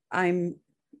 I'm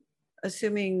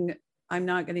assuming I'm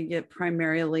not going to get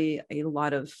primarily a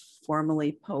lot of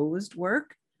formally posed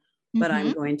work, but mm-hmm.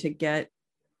 I'm going to get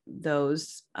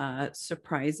those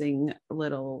surprising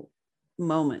little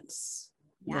moments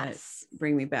that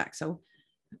bring me back. So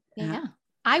yeah,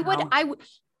 I would,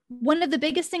 one of the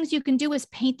biggest things you can do is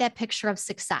paint that picture of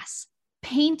success.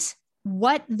 Paint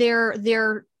what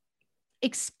their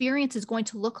experience is going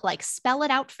to look like. Spell it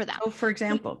out for them. Oh, for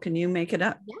example, can you make it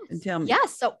up and tell me?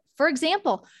 Yes. So for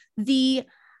example, the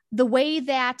way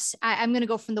that I'm going to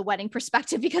go from the wedding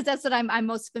perspective, because that's what I'm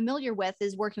most familiar with,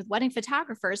 is working with wedding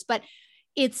photographers, but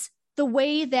it's the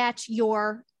way that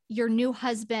your new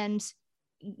husband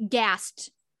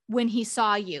gasped when he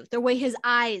saw you, the way his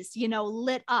eyes,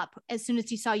 lit up as soon as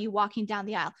he saw you walking down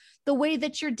the aisle, the way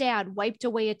that your dad wiped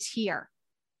away a tear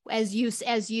as you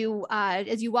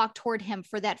walk toward him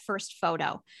for that first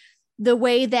photo, the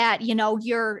way that,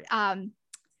 you're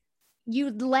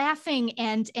you laughing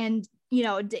and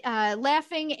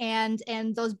laughing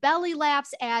and those belly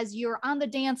laughs as you're on the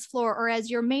dance floor or as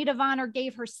your maid of honor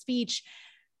gave her speech.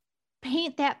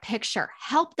 Paint that picture,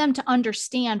 help them to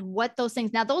understand what those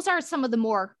things. Now, those are some of the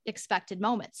more expected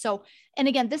moments. So, and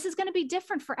again, this is going to be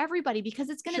different for everybody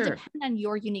because it's going to depend on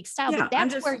your unique style, but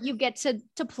that's where you get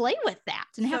to play with that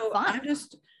and have fun.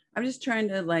 I'm just trying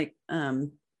to like,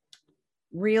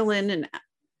 reel in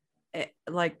and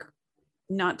like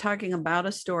not talking about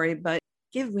a story, but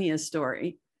give me a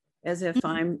story as if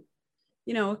I'm,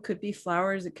 it could be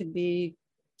flowers, it could be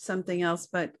something else,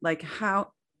 but like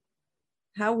how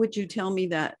would you tell me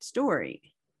that story?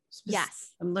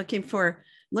 Yes. I'm looking for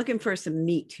some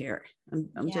meat here.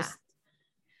 I'm just,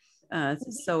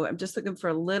 so I'm just looking for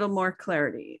a little more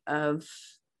clarity of,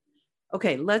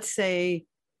 okay, let's say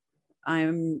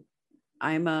I'm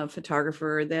a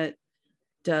photographer that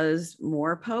does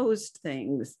more posed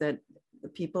things, that the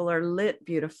people are lit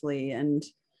beautifully and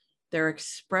their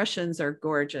expressions are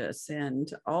gorgeous and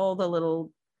all the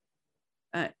little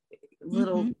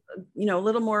little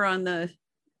more on the,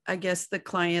 I guess, the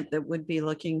client that would be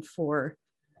looking for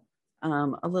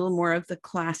a little more of the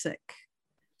classic.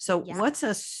 So what's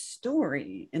a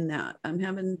story in that? I'm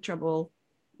having trouble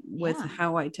with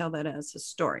how I tell that as a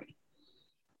story.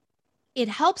 It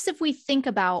helps if we think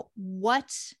about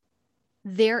what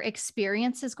their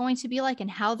experience is going to be like and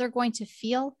how they're going to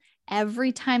feel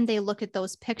every time they look at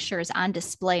those pictures on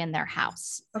display in their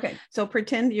house. Okay. So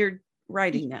pretend you're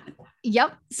writing that.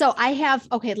 Yep. So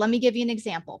let me give you an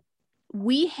example.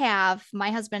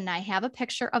 My husband and I have a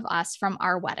picture of us from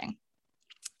our wedding,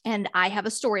 and I have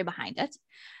a story behind it.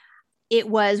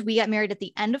 We got married at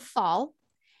the end of fall,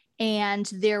 and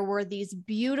there were these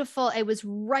it was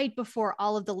right before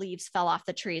all of the leaves fell off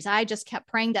the trees. I just kept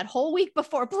praying that whole week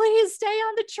before, please stay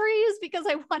on the trees, because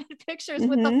I wanted pictures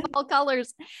with the fall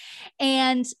colors.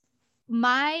 And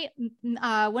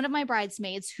one of my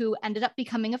bridesmaids, who ended up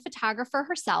becoming a photographer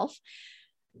herself,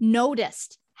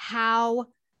 noticed how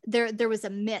there was a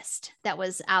mist that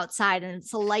was outside, and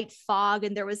it's a light fog.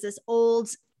 And there was this old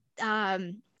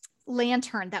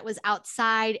lantern that was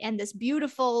outside, and this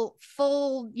beautiful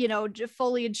full,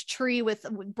 foliage tree with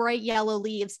bright yellow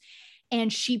leaves.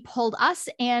 And she pulled us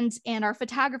and our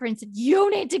photographer and said,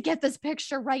 you need to get this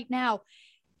picture right now.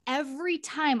 Every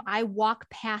time I walk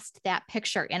past that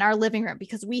picture in our living room,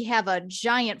 because we have a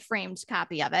giant framed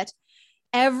copy of it,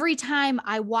 every time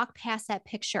I walk past that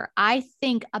picture, I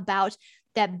think about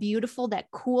that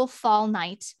cool fall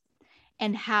night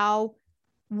and how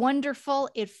wonderful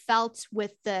it felt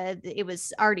with it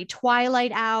was already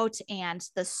twilight out, and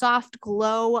the soft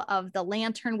glow of the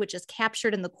lantern, which is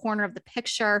captured in the corner of the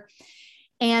picture,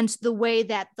 and the way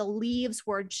that the leaves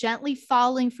were gently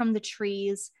falling from the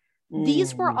trees.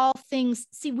 These were all things.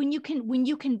 See, when you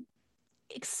can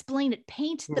explain it,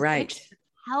 paint the picture,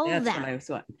 tell them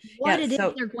what it is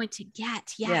they're going to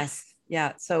get. Yes.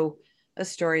 Yeah. So a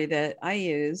story that I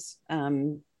use,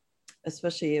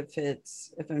 especially if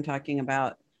I'm talking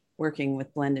about working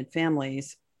with blended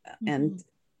families, and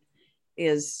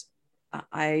is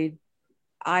I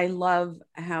love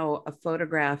how a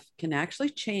photograph can actually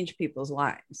change people's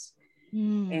lives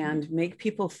and make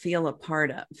people feel a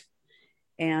part of.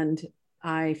 And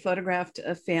I photographed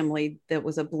a family that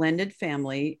was a blended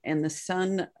family, and the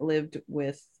son lived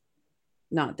with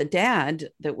not the dad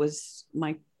that was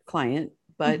my client,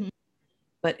 but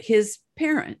his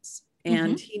parents.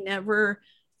 And he never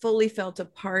fully felt a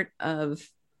part of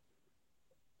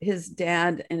his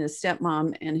dad and his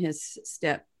stepmom and his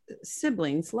step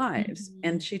siblings' lives.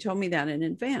 And she told me that in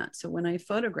advance. So when I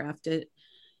photographed it,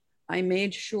 I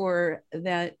made sure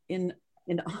that in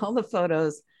all the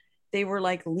photos, they were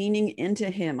like leaning into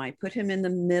him. I put him in the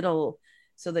middle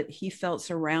so that he felt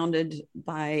surrounded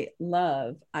by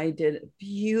love. I did a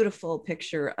beautiful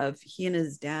picture of he and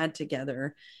his dad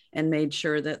together, and made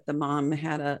sure that the mom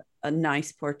had a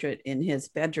nice portrait in his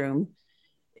bedroom,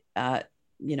 at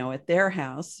their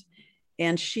house.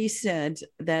 And she said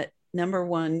that, number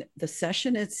one, the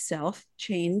session itself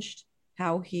changed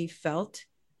how he felt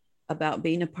about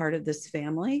being a part of this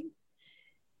family.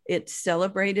 It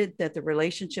celebrated that the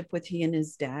relationship with he and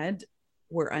his dad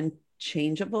were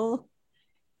unchangeable,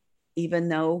 even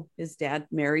though his dad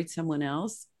married someone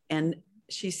else. And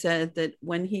she said that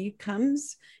when he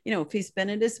comes, if he's been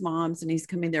at his mom's and he's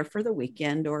coming there for the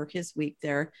weekend or his week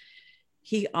there,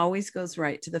 he always goes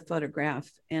right to the photograph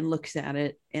and looks at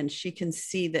it. And she can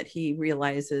see that he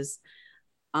realizes,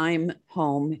 I'm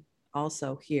home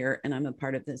also here, and I'm a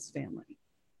part of this family.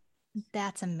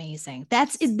 That's amazing.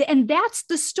 That's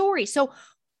the story. So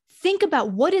think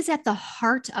about what is at the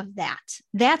heart of that.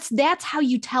 That's how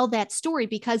you tell that story,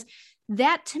 because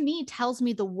that to me tells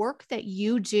me the work that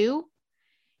you do,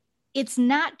 it's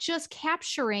not just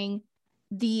capturing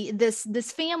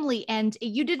this family, and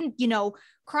you didn't,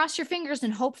 cross your fingers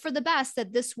and hope for the best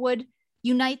that this would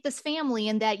unite this family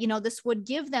and that, this would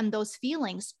give them those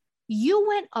feelings. You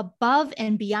went above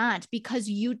and beyond because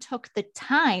you took the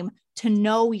time to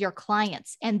know your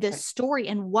clients and this story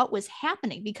and what was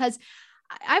happening. Because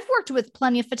I've worked with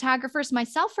plenty of photographers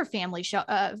myself for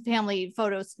family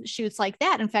photo shoots like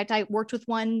that. In fact, I worked with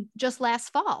one just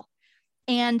last fall.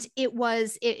 And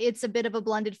it's a bit of a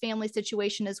blended family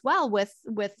situation as well with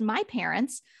my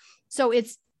parents. So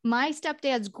it's my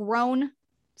stepdad's grown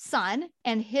son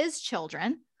and his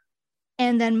children,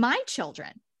 and then my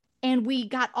children. And we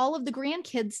got all of the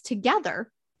grandkids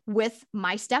together with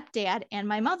my stepdad and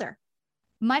my mother.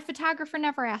 My photographer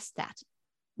never asked that.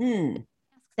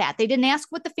 They didn't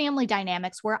ask what the family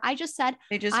dynamics were. I just said,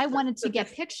 I wanted to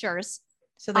get pictures.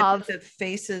 So they put the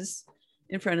faces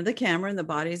in front of the camera and the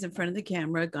bodies in front of the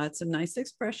camera, got some nice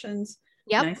expressions.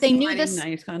 Yep. Nice they knew lighting, this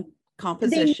nice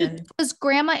composition. It was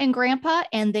grandma and grandpa,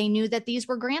 and they knew that these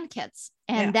were grandkids.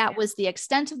 And that was the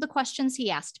extent of the questions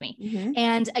he asked me. Mm-hmm.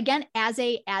 And again, as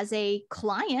a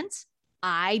client,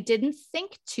 I didn't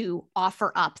think to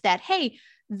offer up that, hey,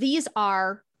 this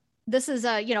is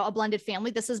a blended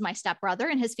family. This is my stepbrother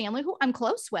and his family who I'm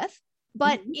close with.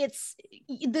 But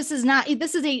this is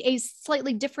a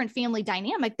slightly different family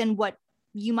dynamic than what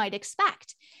you might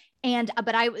expect.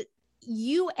 But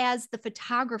you as the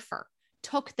photographer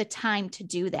took the time to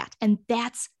do that. And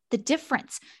that's the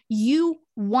difference. You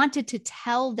wanted to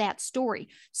tell that story.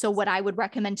 So what I would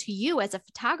recommend to you as a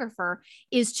photographer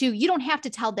is you don't have to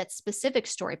tell that specific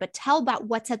story, but tell about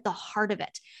what's at the heart of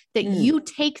it, that you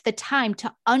take the time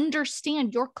to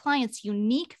understand your client's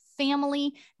unique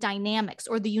family dynamics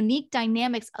or the unique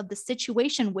dynamics of the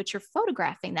situation which you're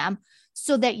photographing them,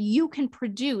 so that you can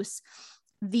produce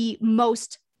the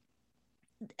most,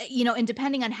 and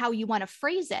depending on how you want to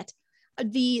phrase it,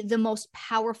 the most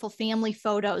powerful family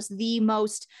photos, the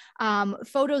most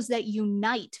photos that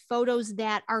unite, photos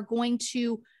that are going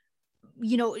to,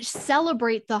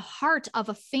 celebrate the heart of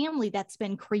a family that's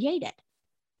been created.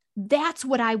 That's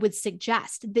what I would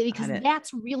suggest, because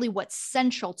that's really what's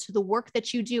central to the work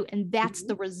that you do. And that's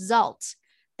the result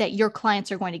that your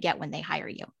clients are going to get when they hire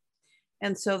you.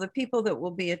 And so the people that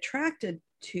will be attracted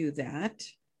to that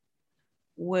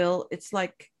it's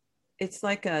like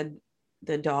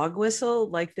the dog whistle,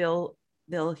 like they'll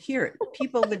hear it.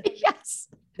 People that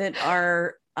that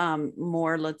are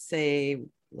more, let's say,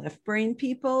 left brain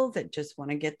people that just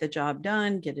want to get the job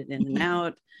done, get it in and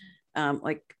out.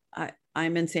 Like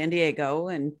I'm in San Diego,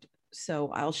 and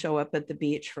so I'll show up at the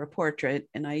beach for a portrait,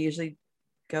 and I usually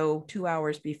go 2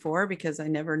 hours before, because I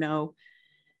never know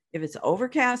if it's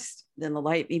overcast, then the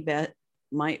light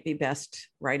might be best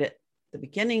right at the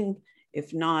beginning.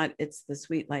 If not, it's the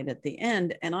sweet light at the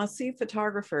end. And I'll see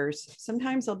photographers,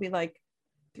 sometimes there'll be like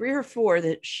 3 or 4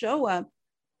 that show up.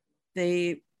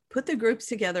 They put the groups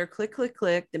together, click, click,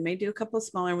 click. They may do a couple of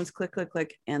smaller ones, click, click,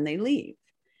 click, and they leave.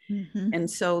 And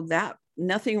so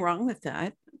nothing wrong with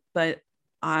that. But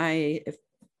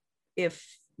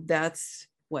if that's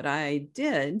what I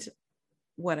did,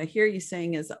 what I hear you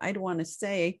saying is, I'd want to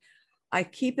say, I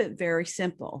keep it very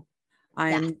simple.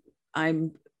 I'm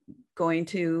going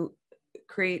to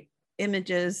create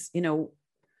images.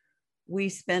 We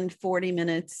spend 40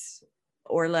 minutes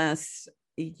or less.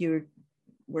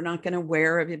 We're not going to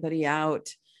wear everybody out.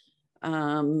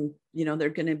 They're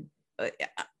going to,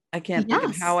 I can't think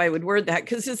of how I would word that,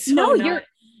 because it's so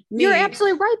you're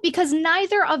absolutely right, because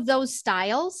neither of those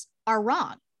styles are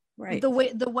wrong. Right.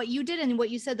 What you did and what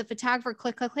you said, the photographer,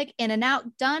 click, click, click, in and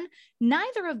out, done.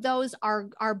 Neither of those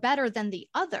are better than the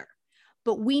other.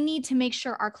 But we need to make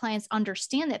sure our clients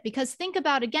understand that, because think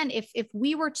about, again, if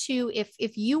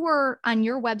you were on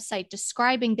your website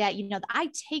describing that, I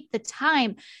take the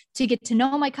time to get to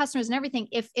know my customers and everything.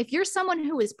 If you're someone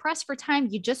who is pressed for time,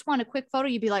 you just want a quick photo,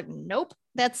 you'd be like, nope,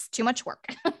 that's too much work.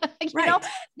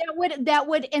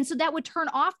 That would turn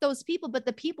off those people. But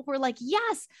the people who are like,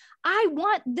 yes, I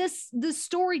want this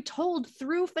story told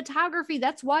through photography,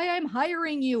 that's why I'm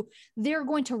hiring you, they're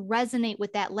going to resonate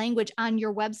with that language on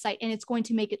your website. And it's going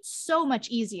to make it so much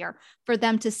easier for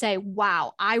them to say,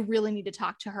 wow, I really need to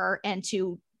talk to her and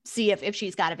to see if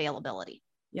she's got availability.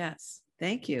 Yes.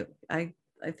 Thank you. I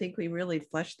think we really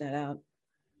fleshed that out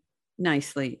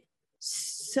nicely.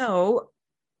 So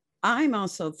I'm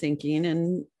also thinking,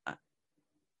 and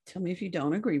tell me if you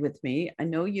don't agree with me, I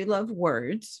know you love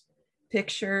words.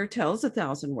 Picture tells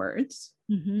 1,000 words.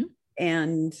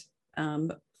 And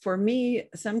for me,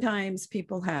 sometimes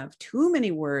people have too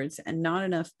many words and not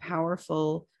enough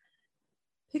powerful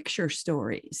picture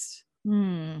stories.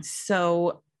 Hmm.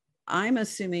 So I'm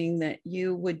assuming that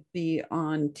you would be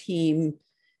on team,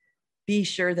 be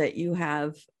sure that you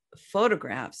have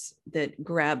photographs that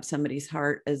grab somebody's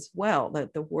heart as well,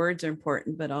 that the words are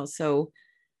important, but also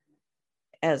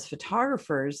as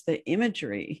photographers, the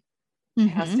imagery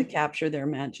has to capture their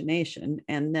imagination,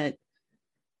 and that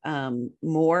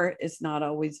more is not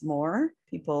always more.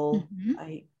 People,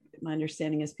 my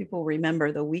understanding is people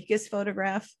remember the weakest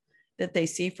photograph that they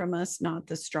see from us, not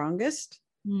the strongest.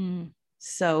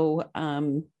 So,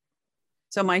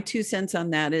 so my 2 cents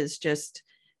on that is just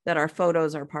that our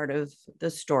photos are part of the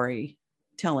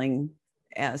storytelling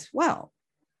as well.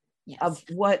 Yes. Of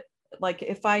what, like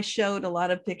if I showed a lot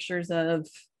of pictures of,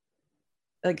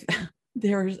 like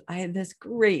I had this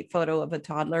great photo of a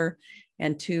toddler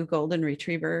and 2 golden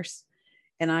retrievers,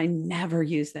 and I never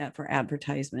use that for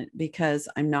advertisement because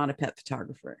I'm not a pet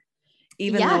photographer,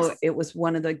 even though it was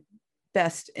one of the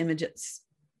best images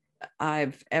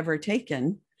I've ever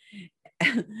taken.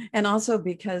 And also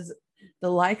because the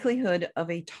likelihood of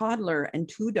a toddler and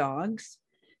 2 dogs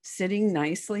sitting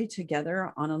nicely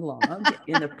together on a log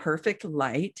in the perfect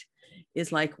light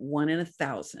is like 1 in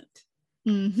 1,000.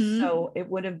 So it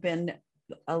would have been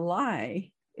a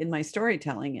lie in my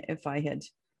storytelling if I had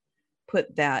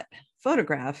put that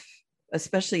photograph,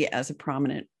 especially as a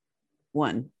prominent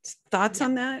one. Thoughts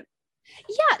on that?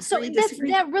 Yeah. So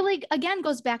that really, again,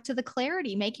 goes back to the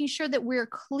clarity, making sure that we're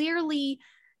clearly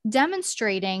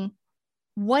demonstrating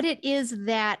what it is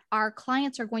that our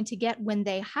clients are going to get when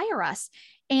they hire us.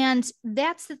 And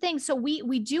that's the thing. So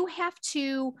we do have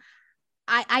to,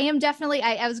 I am definitely,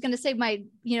 I was going to say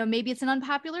maybe it's an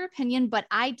unpopular opinion, but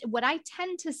what I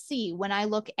tend to see when I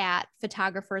look at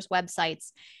photographers'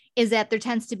 websites is that there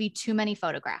tends to be too many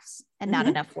photographs and not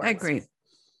enough words. I agree.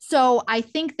 So I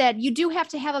think that you do have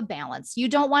to have a balance. You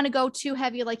don't want to go too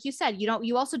heavy. Like you said,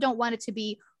 you also don't want it to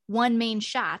be one main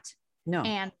shot. No.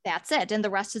 And that's it. And the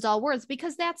rest is all words,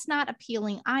 because that's not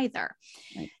appealing either.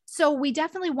 Right. So we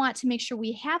definitely want to make sure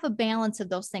we have a balance of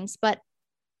those things, but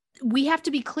we have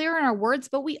to be clear in our words,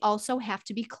 but we also have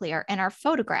to be clear in our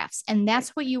photographs. And that's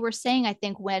what you were saying, I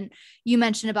think, when you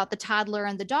mentioned about the toddler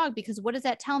and the dog, because what does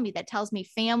that tell me? That tells me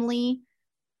family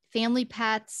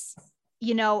pets,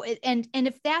 and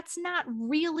if that's not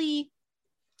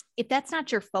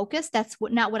your focus, that's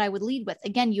not what I would lead with.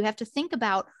 Again, you have to think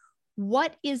about,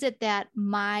 what is it that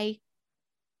my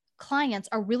clients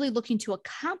are really looking to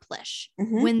accomplish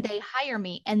when they hire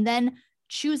me? And then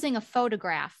choosing a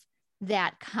photograph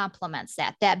that complements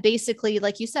that basically,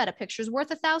 like you said, a picture's worth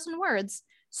 1,000 words.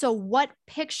 So what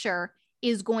picture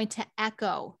is going to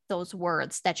echo those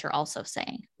words that you're also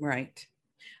saying? Right.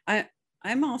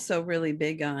 I'm also really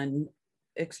big on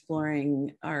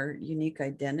exploring our unique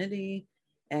identity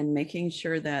and making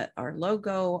sure that our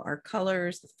logo, our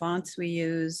colors, the fonts we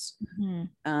use,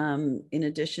 in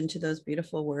addition to those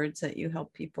beautiful words that you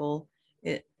help people,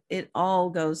 it all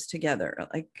goes together.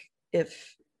 Like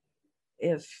if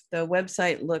the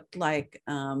website looked like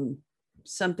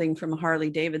something from a Harley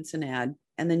Davidson ad,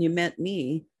 and then you met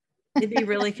me, it'd be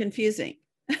really confusing.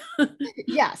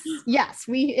 Yes.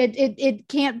 It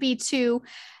can't be too,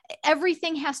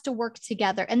 everything has to work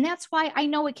together. And that's why I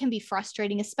know it can be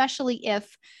frustrating, especially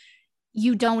if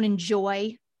you don't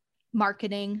enjoy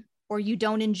marketing, or you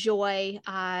don't enjoy,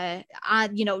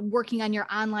 working on your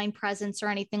online presence or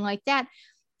anything like that.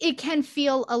 It can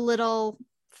feel a little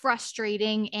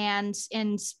frustrating and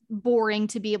boring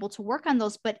to be able to work on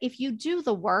those. But if you do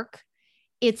the work,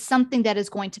 it's something that is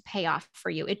going to pay off for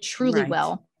you. It truly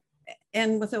will.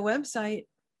 And with a website,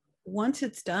 once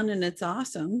it's done and it's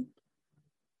awesome,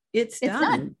 it's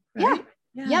done. Right?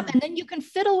 Yeah. Yep. And then you can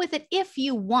fiddle with it if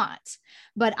you want.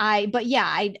 But I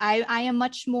am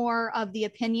much more of the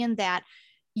opinion that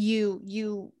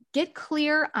you get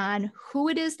clear on who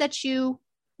it is that you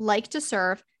like to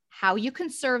serve, how you can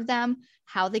serve them,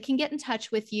 how they can get in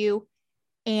touch with you,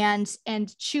 and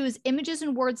choose images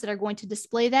and words that are going to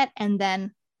display that, and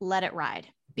then let it ride.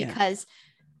 Because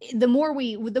the more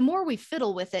we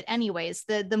fiddle with it anyways,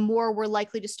 the more we're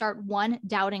likely to start, 1,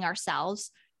 doubting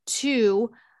ourselves, 2,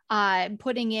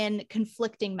 putting in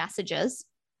conflicting messages.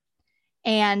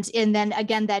 And then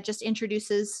again, that just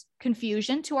introduces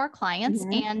confusion to our clients,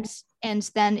 and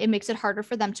then it makes it harder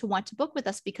for them to want to book with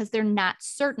us, because they're not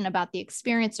certain about the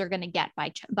experience they're going to get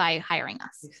by hiring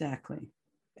us. Exactly.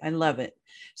 I love it.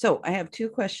 So I have 2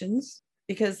 questions,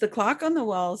 because the clock on the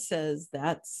wall says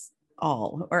that's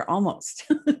all, or almost.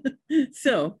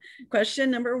 So question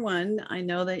number 1, I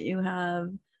know that you have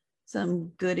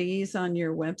some goodies on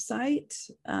your website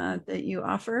that you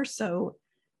offer. So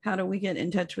how do we get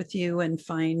in touch with you and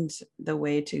find the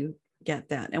way to get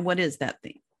that. And what is that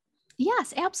theme?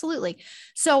 Yes, absolutely.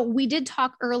 So we did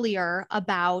talk earlier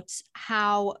about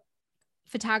how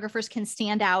photographers can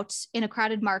stand out in a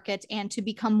crowded market and to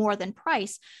become more than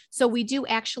price. So we do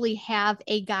actually have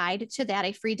a guide to that,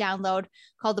 a free download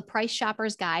called the Price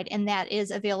Shopper's Guide, and that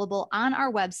is available on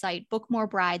our website,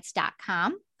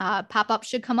 bookmorebrides.com. Pop-up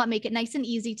should come up, make it nice and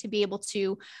easy to be able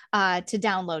to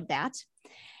download that.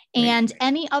 And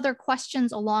any other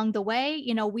questions along the way,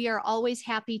 you know, we are always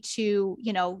happy to,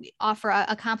 you know, offer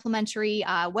a complimentary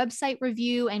website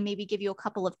review and maybe give you a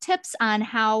couple of tips on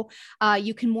how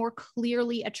you can more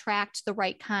clearly attract the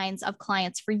right kinds of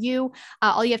clients for you.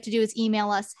 All you have to do is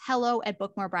email us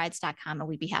hello@bookmorebrides.com and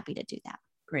we'd be happy to do that.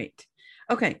 Great.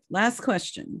 Okay. Last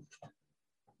question.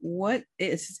 What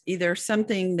is either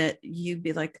something that you'd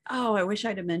be like, oh, I wish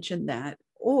I'd have mentioned that,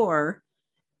 or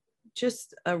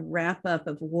just a wrap up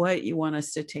of what you want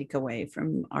us to take away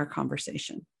from our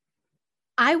conversation?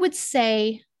 I would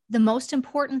say the most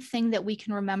important thing that we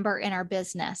can remember in our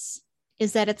business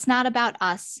is that it's not about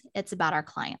us, it's about our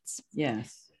clients.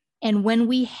 Yes. And when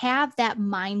we have that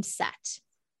mindset,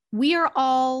 we are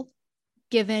all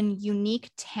given unique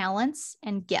talents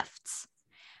and gifts.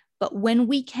 But when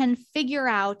we can figure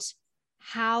out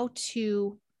how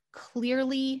to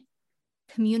clearly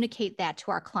communicate that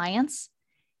to our clients,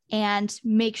 and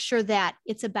make sure that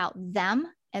it's about them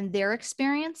and their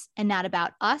experience and not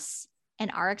about us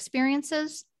and our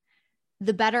experiences,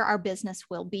 the better our business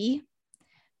will be.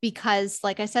 Because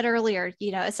like I said earlier,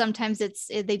 you know, sometimes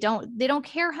they don't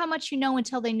care how much you know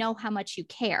until they know how much you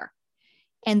care.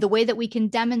 And the way that we can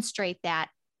demonstrate that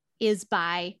is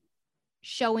by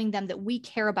showing them that we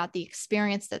care about the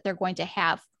experience that they're going to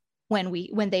have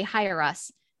when they hire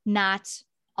us, not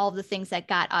all the things that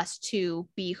got us to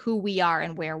be who we are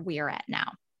and where we are at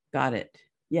now. Got it.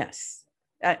 Yes.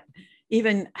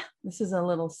 Even this is a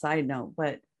little side note,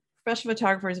 but Professional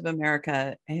Photographers of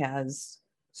America has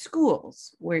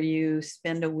schools where you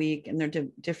spend a week, and they're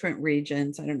different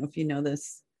regions. I don't know if you know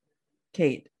this,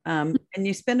 Kate. And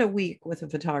you spend a week with a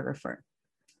photographer.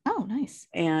 Oh, nice.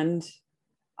 And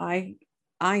I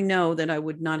know that I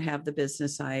would not have the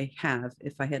business I have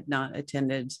if I had not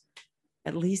attended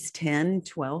at least 10,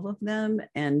 12 of them.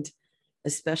 And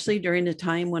especially during a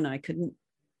time when I couldn't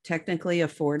technically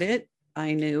afford it,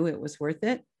 I knew it was worth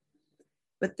it.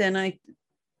 But then I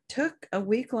took a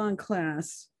week-long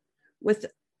class with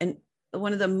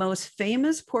one of the most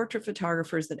famous portrait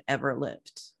photographers that ever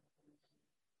lived.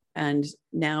 And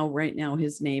right now,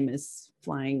 his name is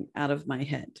flying out of my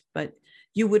head, but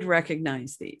you would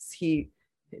recognize these. He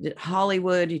did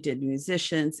Hollywood, he did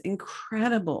musicians,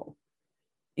 incredible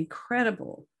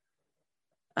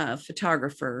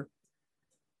photographer.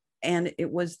 And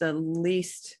it was the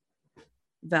least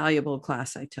valuable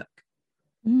class I took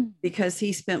because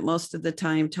he spent most of the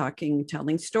time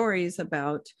telling stories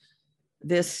about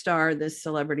this star, this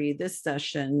celebrity, this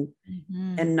session,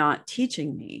 and not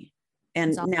teaching me.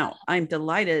 And now I'm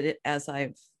delighted as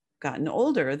I've gotten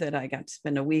older that I got to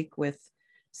spend a week with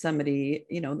somebody,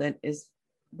 you know, that is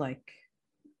like,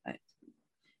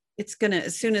 it's going to,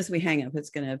 as soon as we hang up, it's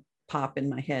going to pop in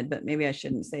my head, but maybe I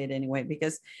shouldn't say it anyway,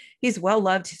 because he's well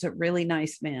loved. He's a really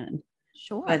nice man.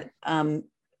 Sure. But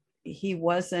he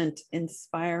wasn't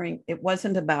inspiring. It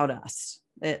wasn't about us.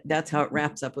 That's how it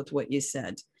wraps up with what you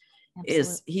said. Absolutely.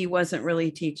 Is he wasn't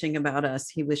really teaching about us.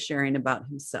 He was sharing about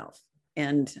himself.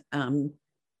 And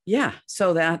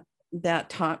so that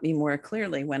taught me more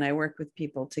clearly when I work with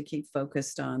people to keep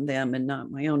focused on them and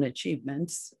not my own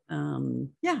achievements.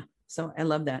 So I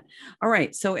love that. All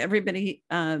right. So everybody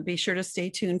be sure to stay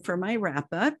tuned for my wrap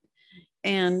up.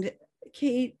 And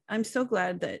Kate, I'm so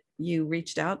glad that you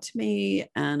reached out to me,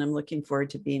 and I'm looking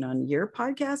forward to being on your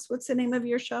podcast. What's the name of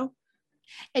your show?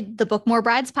 The Book More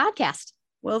Brides podcast.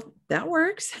 Well, that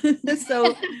works.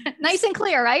 So nice and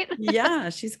clear, right? Yeah,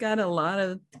 she's got a lot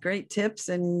of great tips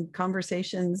and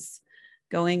conversations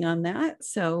going on that.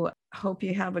 So hope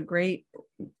you have a great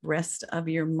rest of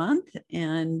your month,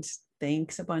 and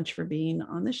thanks a bunch for being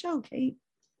on the show, Kate.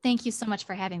 Thank you so much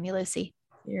for having me, Lucy.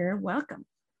 You're welcome.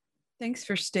 Thanks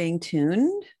for staying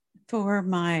tuned for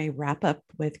my wrap up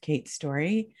with Kate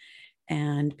Storey.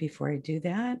 And before I do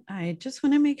that, I just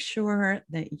want to make sure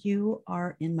that you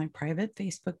are in my private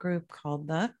Facebook group called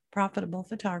The Profitable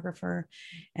Photographer,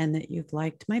 and that you've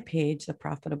liked my page, The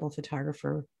Profitable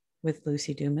Photographer with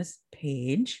Lucy Dumas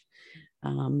page,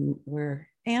 and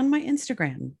my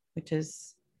Instagram, which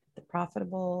is The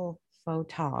Profitable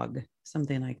Photog,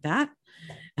 something like that.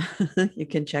 You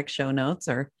can check show notes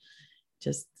or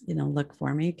just, look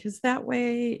for me, because that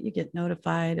way you get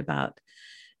notified about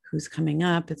who's coming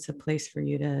up. It's a place for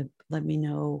you to let me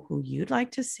know who you'd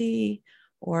like to see,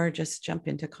 or just jump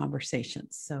into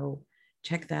conversations. So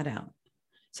check that out.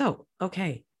 So,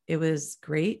 okay, it was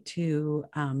great to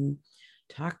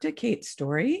talk to Kate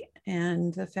Storey,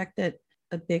 and the fact that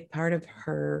a big part of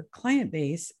her client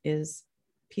base is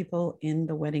people in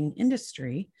the wedding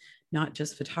industry, not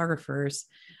just photographers,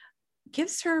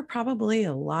 gives her probably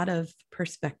a lot of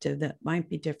perspective that might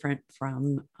be different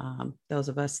from those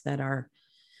of us that are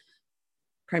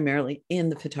primarily in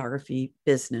the photography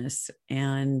business.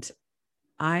 And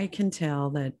I can tell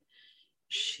that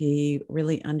she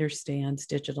really understands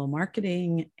digital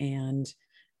marketing and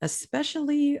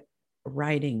especially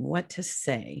writing, what to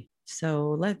say.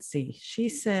 So let's see. She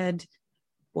said,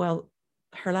 well,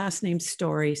 her last name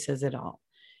Storey says it all.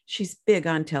 She's big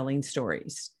on telling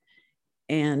stories.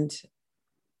 And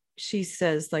she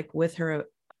says, like with her,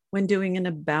 when doing an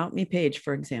about me page,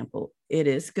 for example, it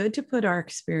is good to put our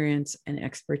experience and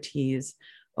expertise,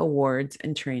 awards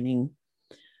and training,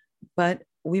 but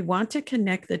we want to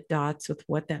connect the dots with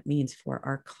what that means for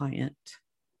our client.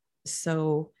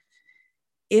 So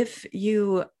if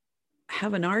you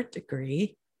have an art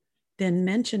degree, then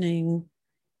mentioning,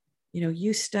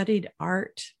 you studied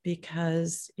art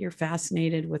because you're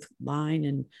fascinated with line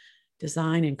and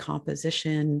design and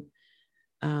composition,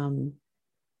 and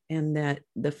that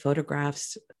the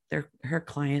photographs her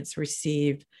clients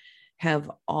receive have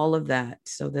all of that,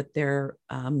 so that they're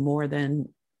more than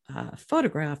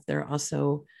photograph. They're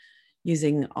also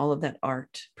using all of that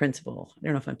art principle. I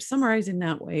don't know if I'm summarizing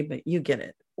that way, but you get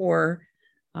it. Or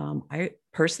I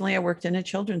worked in a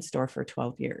children's store for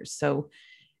 12 years. So,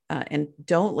 and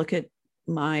don't look at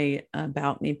my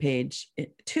about me page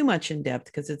too much in depth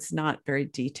because it's not very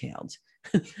detailed.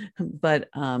 But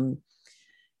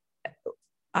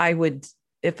I would,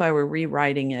 if I were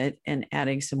rewriting it and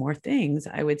adding some more things,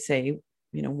 I would say,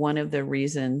 one of the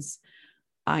reasons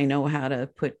I know how to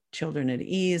put children at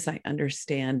ease, I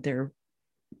understand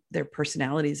their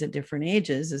personalities at different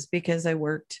ages, is because I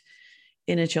worked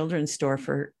in a children's store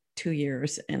for 2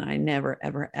 years and I never,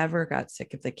 ever, ever got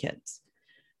sick of the kids.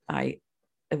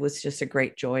 It was just a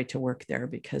great joy to work there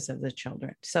because of the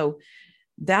children. So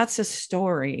that's a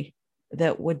story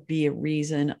that would be a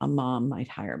reason a mom might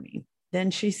hire me.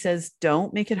 Then she says,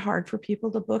 don't make it hard for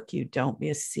people to book you. Don't be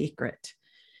a secret.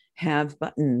 Have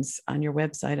buttons on your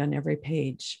website on every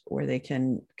page where they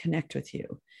can connect with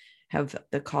you. Have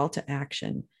the call to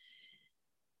action.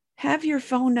 Have your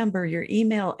phone number, your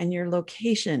email, and your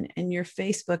location and your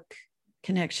Facebook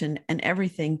connection and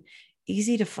everything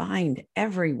easy to find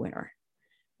everywhere.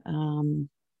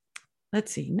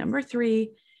 Let's see. Number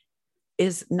 3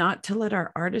 is not to let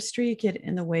our artistry get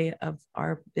in the way of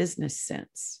our business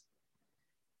sense.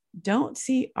 Don't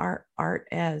see our art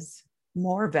as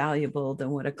more valuable than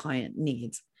what a client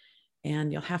needs.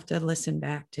 And you'll have to listen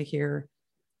back to hear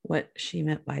what she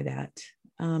meant by that.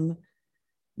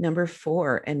 Number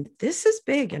 4, and this is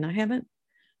big, and I haven't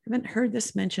heard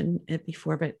this mentioned it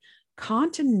before, but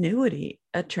continuity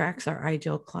attracts our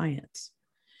ideal clients.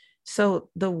 So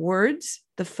the words,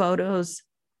 the photos,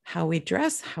 how we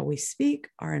dress, how we speak,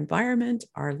 our environment,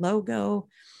 our logo,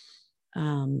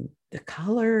 the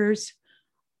colors,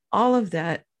 all of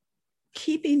that,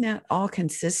 keeping that all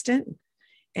consistent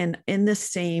and in the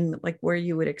same, like where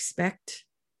you would expect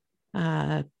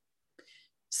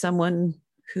someone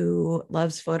who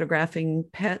loves photographing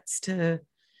pets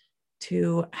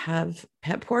to have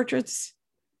pet portraits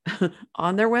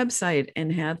on their website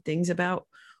and have things about,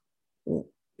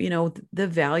 the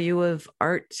value of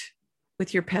art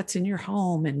with your pets in your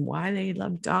home and why they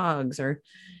love dogs, or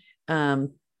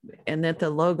and that the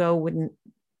logo wouldn't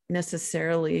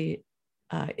necessarily,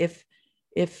 if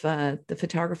the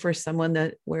photographer is someone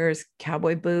that wears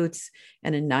cowboy boots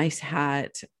and a nice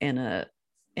hat and a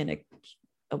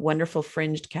wonderful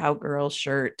fringed cowgirl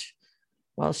shirt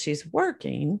while she's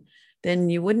working, then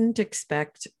you wouldn't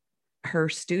expect her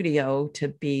studio to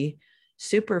be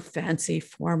super fancy,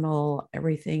 formal,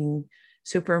 everything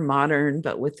super modern,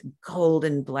 but with gold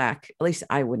and black. At least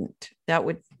I wouldn't. That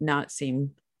would not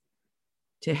seem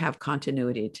to have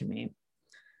continuity to me.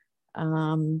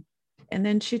 And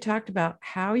then she talked about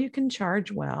how you can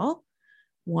charge well.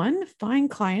 1, find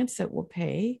clients that will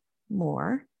pay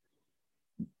more.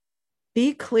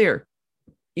 Be clear.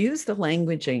 Use the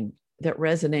languaging that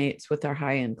resonates with our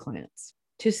high-end clients.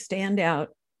 To stand out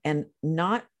and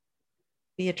not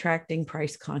be attracting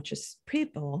price-conscious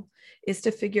people is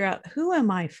to figure out, who am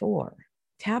I for?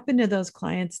 Tap into those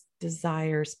clients'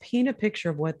 desires, paint a picture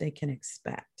of what they can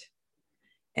expect.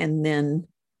 And then,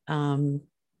 then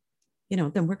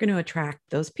we're going to attract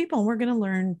those people and we're going to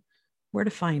learn where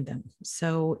to find them.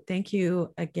 So thank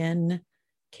you again,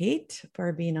 Kate,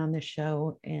 for being on the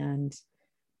show. And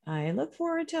I look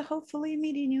forward to hopefully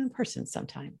meeting you in person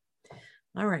sometime.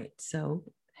 All right. So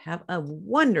have a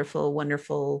wonderful,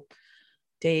 wonderful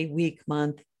day, week,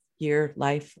 month, year,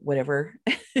 life, whatever.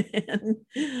 And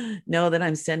know that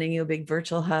I'm sending you a big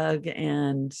virtual hug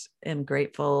and am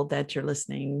grateful that you're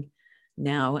listening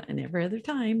now and every other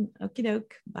time. Okie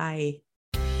doke. Bye.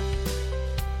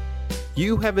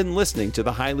 You have been listening to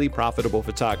The Highly Profitable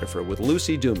Photographer with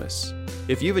Lucy Dumas.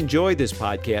 If you've enjoyed this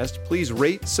podcast, please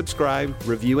rate, subscribe,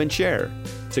 review, and share.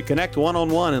 To connect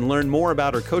one-on-one and learn more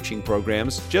about our coaching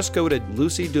programs, just go to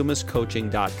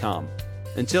lucydumascoaching.com.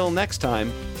 Until next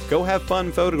time, go have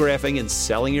fun photographing and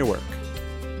selling your work.